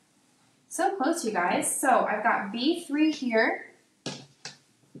zipper. So close, you guys. So I've got B3 here.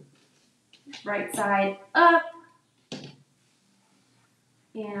 Right side up.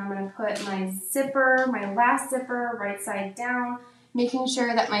 And I'm going to put my zipper, my last zipper, right side down, making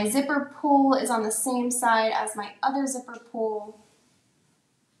sure that my zipper pull is on the same side as my other zipper pull.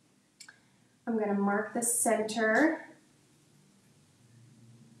 I'm going to mark the center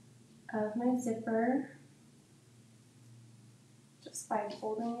of my zipper just by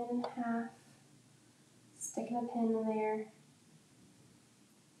folding it in half, sticking a pin in there.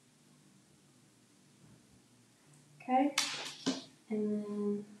 Okay, and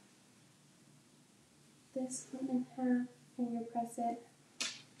then this one in half, finger press it.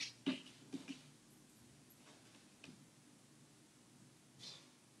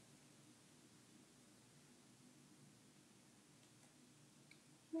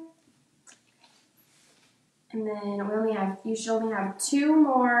 And then you should only have 2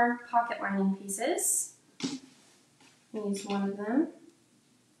 more pocket lining pieces. Use one of them.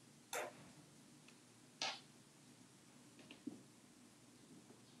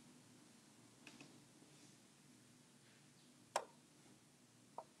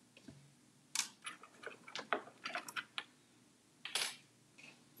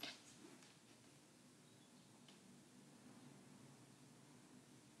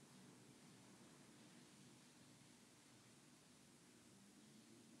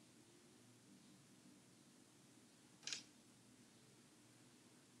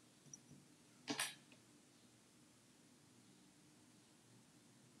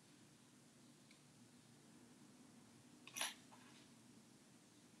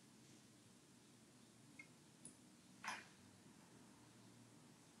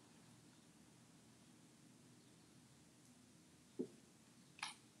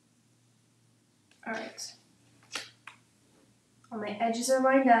 All right. All my edges are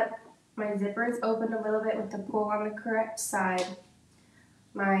lined up. My zipper is opened a little bit with the pull on the correct side.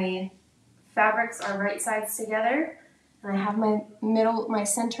 My fabrics are right sides together, and I have my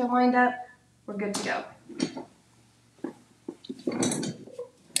center lined up. We're good to go.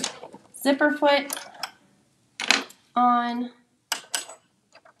 Zipper foot on.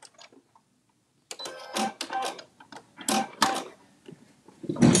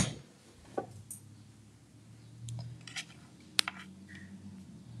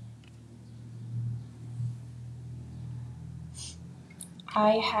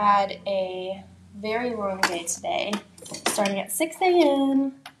 I had a very long day today, starting at 6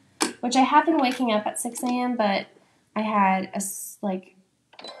 a.m., which I have been waking up at 6 a.m., but I had a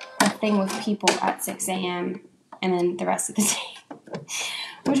thing with people at 6 a.m. and then the rest of the day,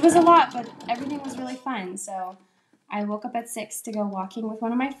 which was a lot, but everything was really fun. So I woke up at 6 to go walking with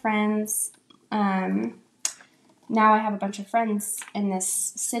one of my friends. Now I have a bunch of friends in this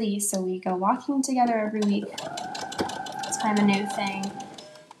city, so we go walking together every week. It's kind of a new thing.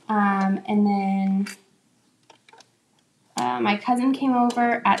 And then my cousin came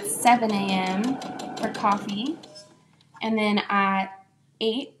over at 7 a.m. for coffee. And then at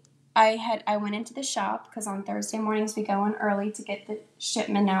 8, I went into the shop because on Thursday mornings we go in early to get the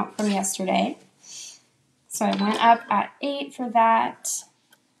shipment out from yesterday. So I went up at 8 for that.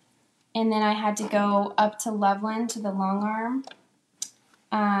 And then I had to go up to Loveland to the long arm.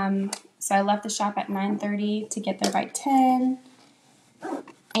 So I left the shop at 9:30 to get there by 10.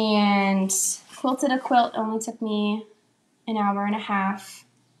 And quilted a quilt only took me an hour and a half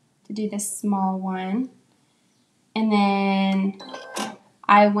to do this small one. And then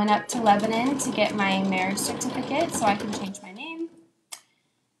I went up to Lebanon to get my marriage certificate so I can change my name.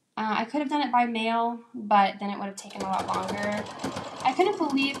 I could have done it by mail, but then it would have taken a lot longer. I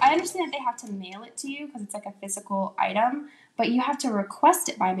understand that they have to mail it to you because it's like a physical item, but you have to request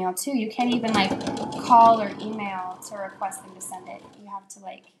it by mail too. You can't even like call or email to request them to send it. You have to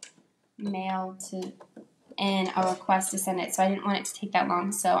like mail in a request to send it. So I didn't want it to take that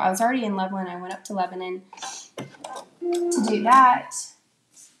long. So I was already in Lebanon. I went up to Lebanon to do that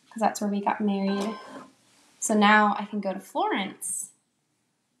because that's where we got married. So now I can go to Florence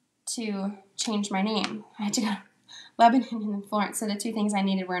to change my name. I had to go to Lebanon and then Florence. So the two things I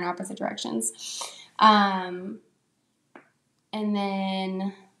needed were in opposite directions. And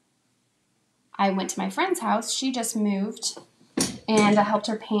then I went to my friend's house. She just moved, and I helped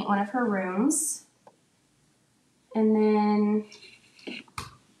her paint one of her rooms. And then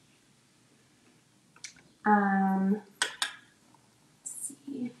let's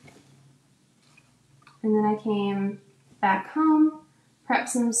see. And then I came back home, prepped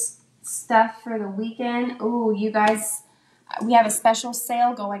some stuff for the weekend. Oh, you guys, we have a special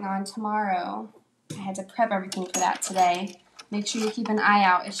sale going on tomorrow. I had to prep everything for that today. Make sure you keep an eye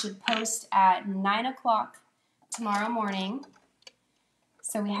out. It should post at 9 o'clock tomorrow morning.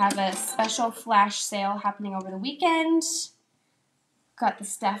 So we have a special flash sale happening over the weekend. Got the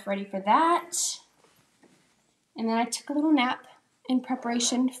stuff ready for that. And then I took a little nap in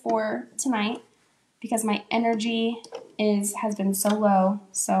preparation for tonight because my energy has been so low.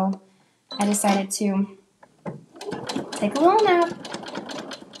 So I decided to take a little nap.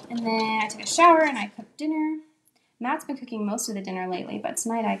 And then I took a shower and I cooked dinner. Matt's been cooking most of the dinner lately, but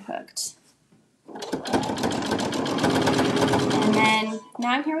tonight I cooked. And then now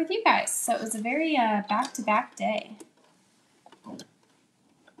I'm here with you guys. So it was a very back-to-back day.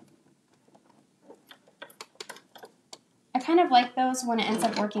 I kind of like those when it ends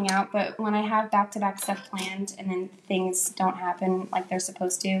up working out, but when I have back-to-back stuff planned and then things don't happen like they're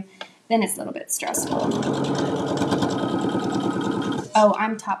supposed to, then it's a little bit stressful. Oh,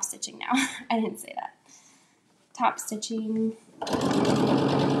 I'm top stitching now. I didn't say that. Top stitching.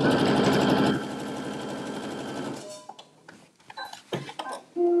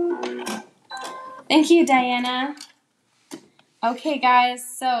 Thank you, Diana. Okay, guys,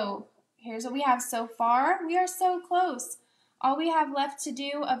 so here's what we have so far. We are so close. All we have left to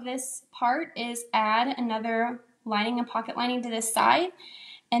do of this part is add another lining and pocket lining to this side,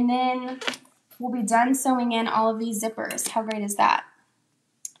 and then we'll be done sewing in all of these zippers. How great is that?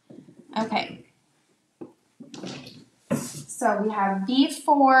 Okay. So we have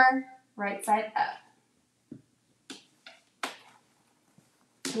V4, right side up.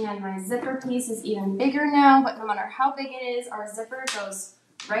 And my zipper piece is even bigger now, but no matter how big it is, our zipper goes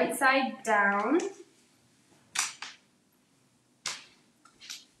right side down.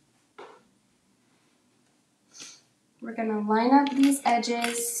 We're going to line up these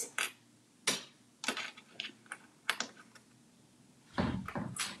edges.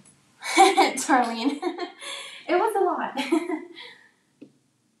 Darlene, it was a lot.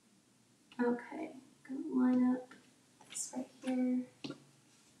 Okay, going to line up this right here.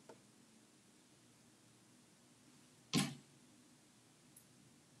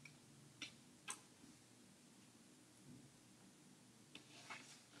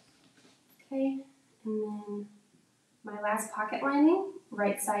 Okay, and then my last pocket lining,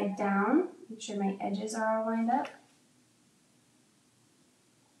 right side down. Make sure my edges are all lined up.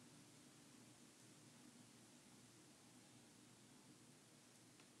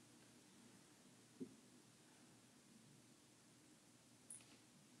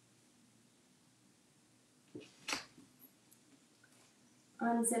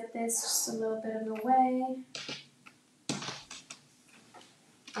 Unzip this just a little bit of the way.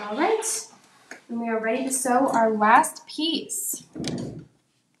 All right, and we are ready to sew our last piece.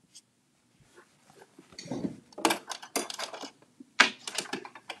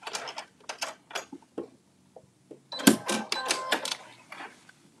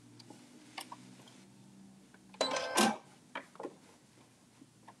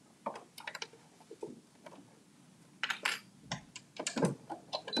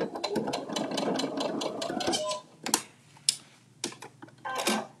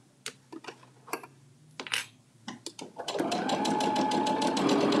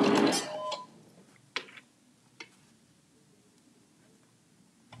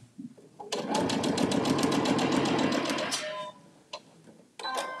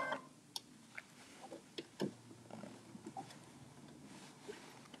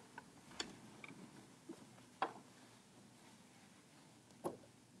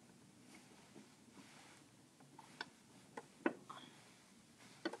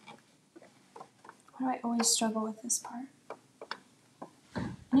 do I always struggle with this part?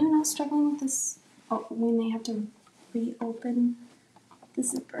 Anyone else struggling with this? Oh, when they have to reopen the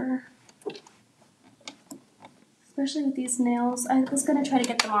zipper. Especially with these nails. I was going to try to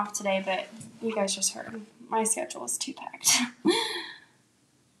get them off today, but you guys just heard. My schedule is too packed.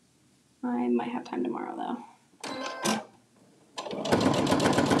 I might have time tomorrow, though.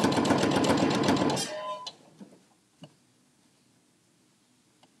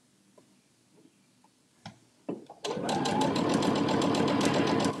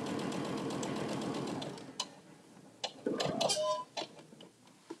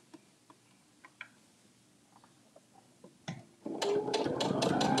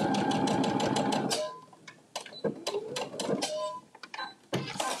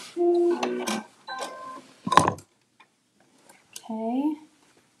 Okay.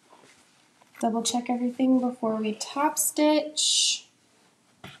 Double check everything before we top stitch.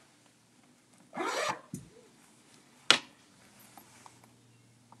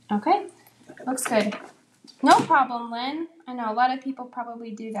 Okay, looks good. No problem, Lynn. I know a lot of people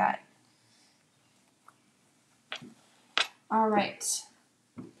probably do that. All right.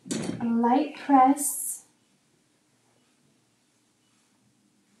 A light press.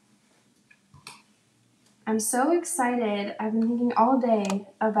 I'm so excited. I've been thinking all day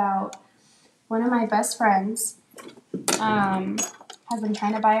about one of my best friends has been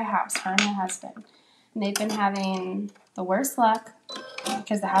trying to buy a house, her and her husband. And they've been having the worst luck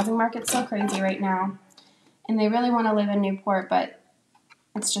because the housing market's so crazy right now. And they really want to live in Newport, but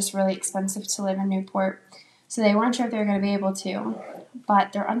it's just really expensive to live in Newport. So they weren't sure if they were going to be able to.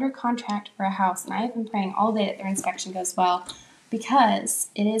 But they're under contract for a house, and I have been praying all day that their inspection goes well because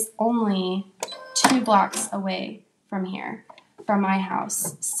it is only 2 blocks away from here, from my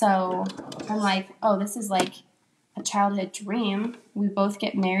house. So I'm like, oh, this is like a childhood dream. We both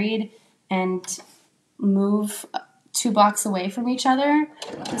get married and move 2 blocks away from each other.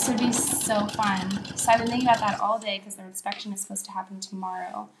 This would be so fun. So I've been thinking about that all day because their inspection is supposed to happen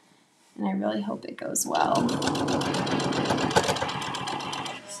tomorrow. And I really hope it goes well.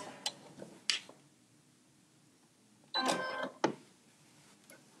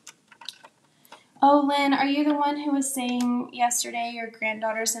 Oh, Lynn, are you the one who was saying yesterday your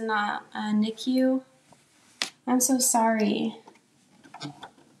granddaughter's in the NICU? I'm so sorry. That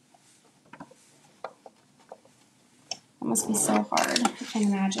must be so hard. I can't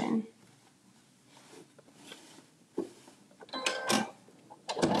imagine.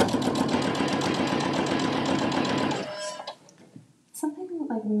 Something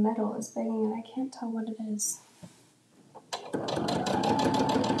like metal is banging and I can't tell what it is.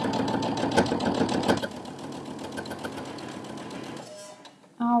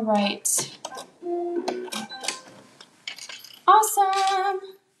 All right. Awesome.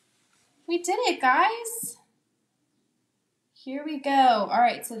 We did it, guys. Here we go. All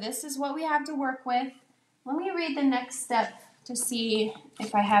right, so this is what we have to work with. Let me read the next step to see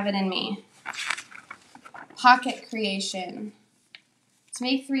if I have it in me. Pocket creation. To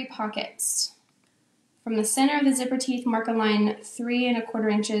make 3 pockets. From the center of the zipper teeth, mark a line 3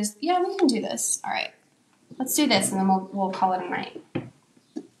 1/4 inches. Yeah, we can do this. All right, let's do this, and then we'll call it a night.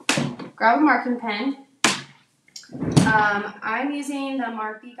 Grab a marking pen. I'm using the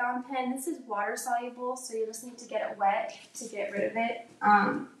Mark Gone pen. This is water soluble, so you just need to get it wet to get rid of it.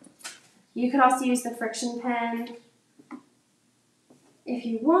 You could also use the friction pen if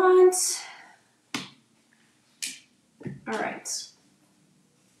you want. All right.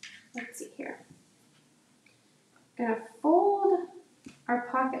 Let's see here. I'm gonna fold our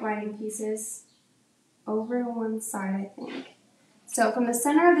pocket lining pieces over to one side, I think. So from the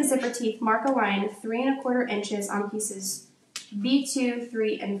center of the zipper teeth, mark a line 3 1/4 inches on pieces B2,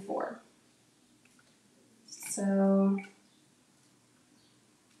 3, and 4. So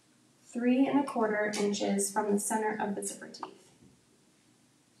 3 1/4 inches from the center of the zipper teeth.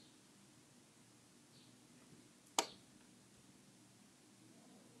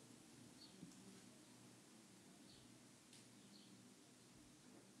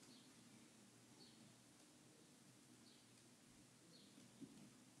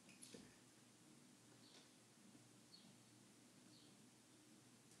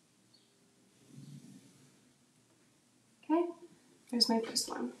 Okay, here's my first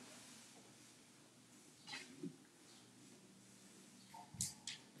one.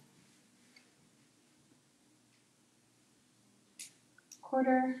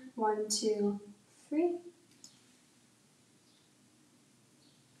 Quarter, 1, 2, 3.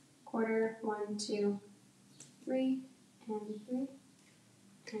 Quarter, 1, 2, 3, and 3.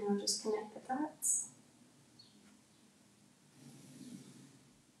 And I'll just connect the dots.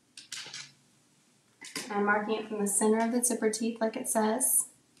 I'm marking it from the center of the zipper teeth like it says.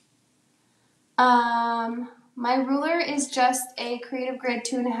 My ruler is just a Creative Grid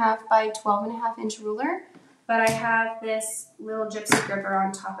 2.5 by 12.5 inch ruler, but I have this little gypsy gripper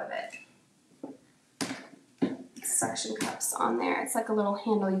on top of it. Suction cups on there. It's like a little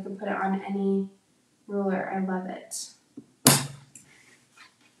handle. You can put it on any ruler. I love it.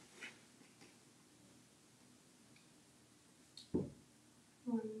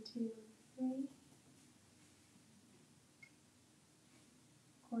 One, two, three.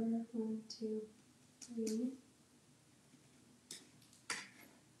 Quarter, 1, 2, 3.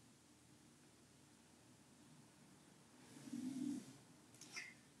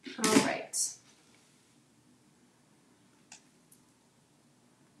 All right.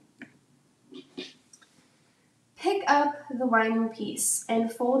 Pick up the lining piece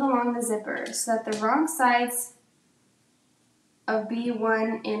and fold along the zipper so that the wrong sides of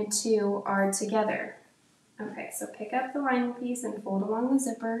B1 and 2 are together. Okay, so pick up the lining piece and fold along the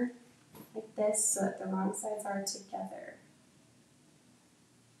zipper like this so that the wrong sides are together.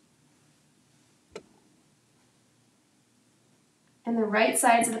 And the right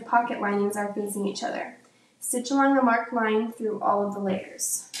sides of the pocket linings are facing each other. Stitch along the marked line through all of the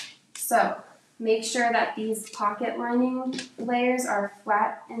layers. So make sure that these pocket lining layers are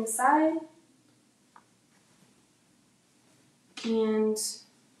flat inside. And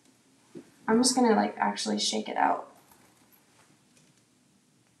I'm just gonna like actually shake it out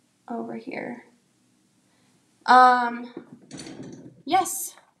over here.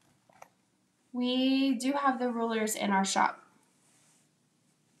 Yes, we do have the rulers in our shop.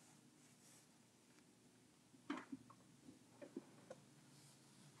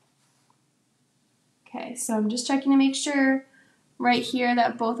 Okay, so I'm just checking to make sure right here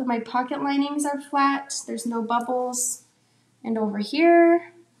that both of my pocket linings are flat. There's no bubbles. And over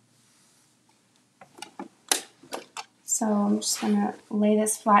here. So I'm just gonna lay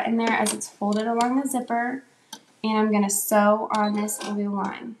this flat in there as it's folded along the zipper, and I'm gonna sew on this blue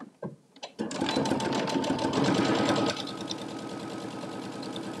line.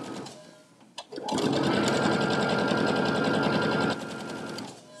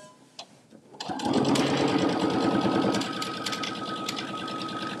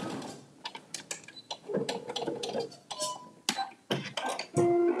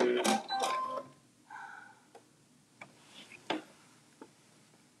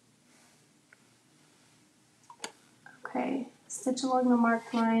 Okay, stitch along the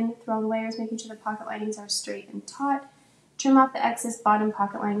marked line through all the layers, making sure the pocket linings are straight and taut. Trim off the excess bottom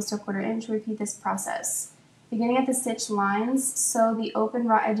pocket linings to 1/4 inch. Repeat this process. Beginning at the stitch lines, sew the open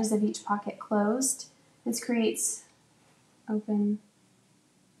raw edges of each pocket closed. This creates open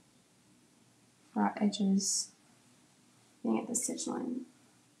raw edges. Beginning at the stitch line.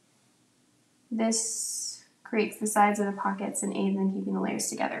 This creates the sides of the pockets and aids in keeping the layers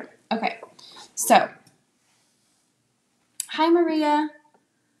together. Okay, so hi, Maria.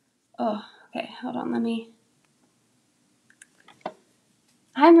 Oh, okay, hold on, let me.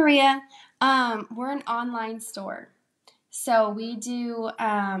 Hi, Maria. We're an online store. So we do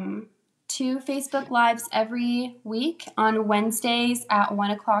 2 Facebook Lives every week. On Wednesdays at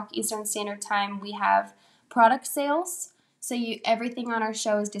 1 o'clock Eastern Standard Time, we have product sales. So everything on our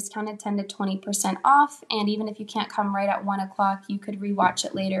show is discounted 10 to 20% off. And even if you can't come right at 1 o'clock, you could rewatch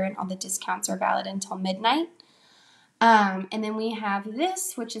it later, and all the discounts are valid until midnight. And then we have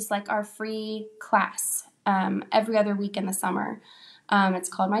this, which is like our free class every other week in the summer. It's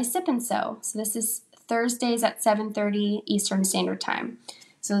called My Sip and Sew. So this is Thursdays at 7:30 Eastern Standard Time.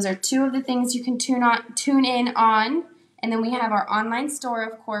 So those are 2 of the things you can tune in on. And then we have our online store,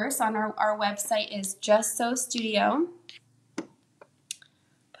 of course. On our website is Just Sew Studio.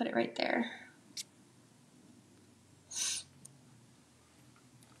 Put it right there.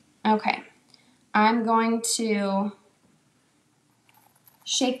 Okay. I'm going to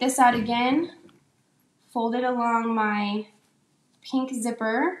shake this out again, fold it along my pink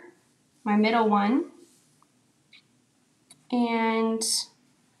zipper, my middle one, and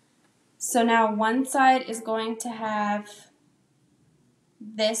so now one side is going to have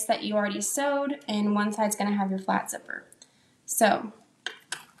this that you already sewed, and one side's going to have your flat zipper. So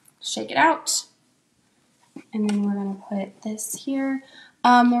shake it out, and then we're going to put this here.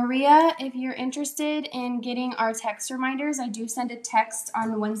 Maria, if you're interested in getting our text reminders, I do send a text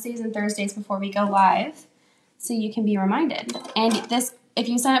on Wednesdays and Thursdays before we go live, so you can be reminded. And this, if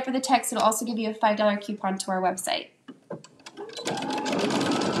you sign up for the text, it'll also give you a $5 coupon to our website.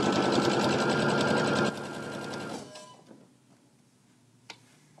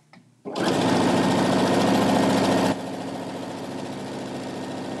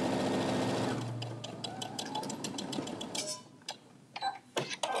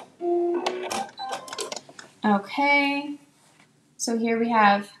 Okay, so here we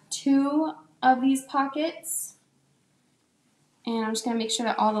have 2 of these pockets. And I'm just gonna make sure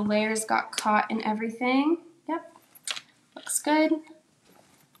that all the layers got caught in everything. Yep, looks good.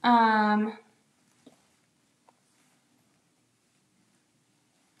 All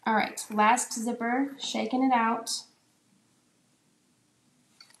right, last zipper, shaking it out.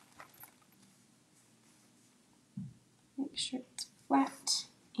 Make sure it's flat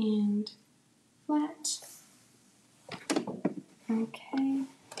and flat. Okay.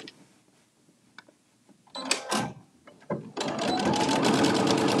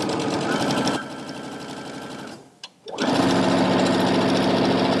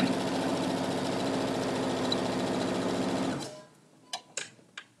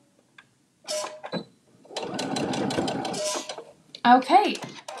 Okay,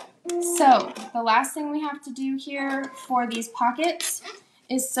 so the last thing we have to do here for these pockets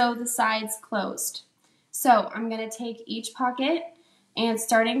is sew the sides closed. So I'm going to take each pocket and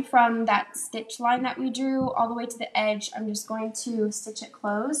starting from that stitch line that we drew all the way to the edge, I'm just going to stitch it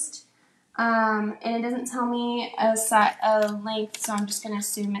closed. And it doesn't tell me a length, so I'm just going to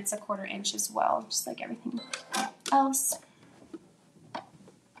assume it's 1/4 inch as well, just like everything else.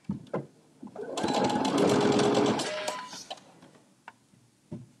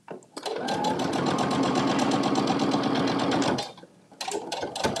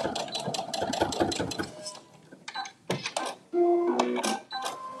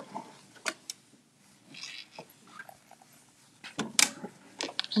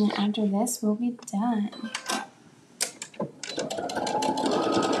 And after this, we'll be done.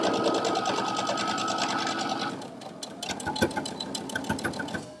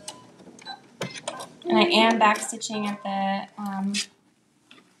 And I am back stitching at the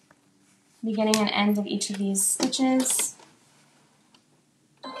beginning and end of each of these stitches.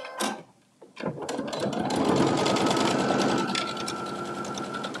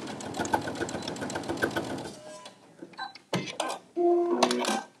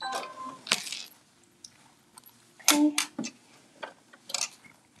 Okay.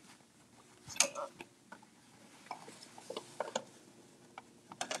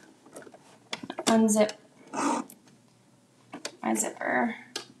 Unzip my zipper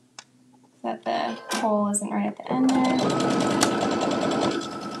so that the hole isn't right at the end there.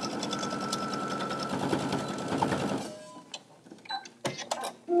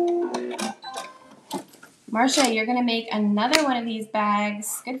 Marcia, you're gonna make another one of these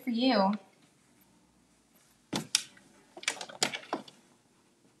bags. Good for you.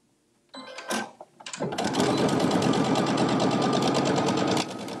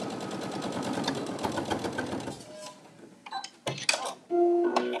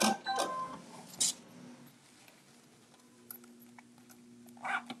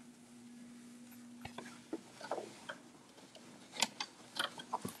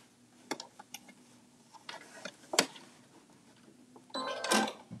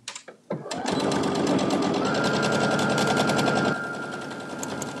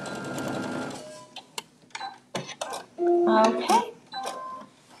 Okay.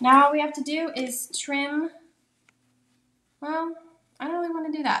 Now all we have to do is trim. Well, I don't really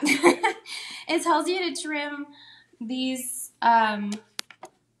want to do that. It tells you to trim these,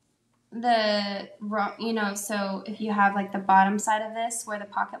 so if you have like the bottom side of this where the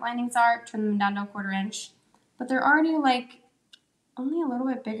pocket linings are, trim them down to 1/4 inch. But they're already like only a little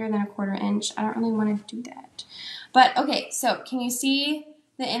bit bigger than 1/4 inch. I don't really want to do that. But okay, so can you see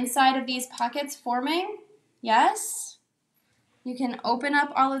the inside of these pockets forming? Yes? You can open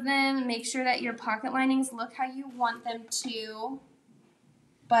up all of them, make sure that your pocket linings look how you want them to.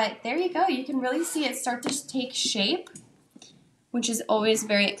 But there you go, you can really see it start to take shape, which is always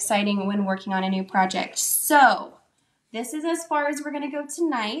very exciting when working on a new project. So this is as far as we're gonna go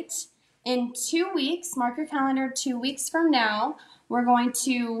tonight. In 2 weeks, mark your calendar, 2 weeks from now, we're going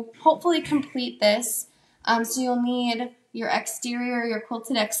to hopefully complete this. So you'll need your exterior, your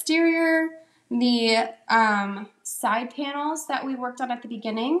quilted exterior, the side panels that we worked on at the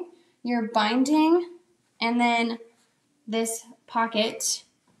beginning, your binding, and then this pocket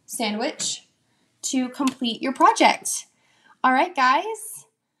sandwich to complete your project. All right, guys,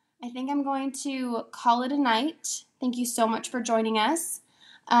 I think I'm going to call it a night. Thank you so much for joining us,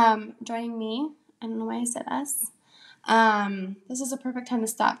 joining me. I don't know why I said us. This is a perfect time to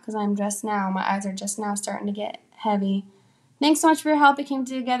stop because I'm just now, my eyes are just now starting to get heavy. Thanks so much for your help. It came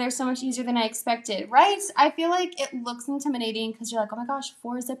together so much easier than I expected, right? I feel like it looks intimidating because you're like, oh my gosh,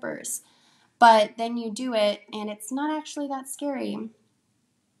 4 zippers. But then you do it and it's not actually that scary.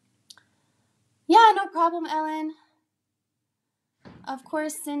 Yeah, no problem, Ellen. Of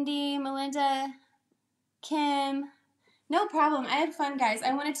course, Cindy, Melinda, Kim. No problem. I had fun, guys.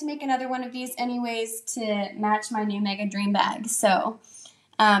 I wanted to make another one of these anyways to match my new Mega Dream bag. So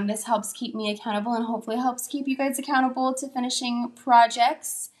this helps keep me accountable and hopefully helps keep you guys accountable to finishing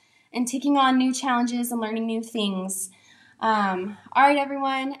projects and taking on new challenges and learning new things. All right,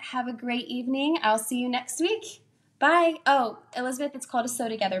 everyone. Have a great evening. I'll see you next week. Bye. Oh, Elizabeth, it's called a Sew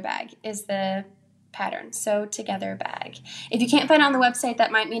Together bag is the pattern. Sew Together bag. If you can't find it on the website,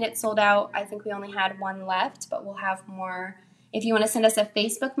 that might mean it's sold out. I think we only had one left, but we'll have more. If you want to send us a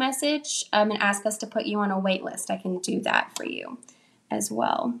Facebook message and ask us to put you on a wait list, I can do that for you as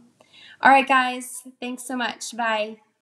well. All right, guys. Thanks so much. Bye.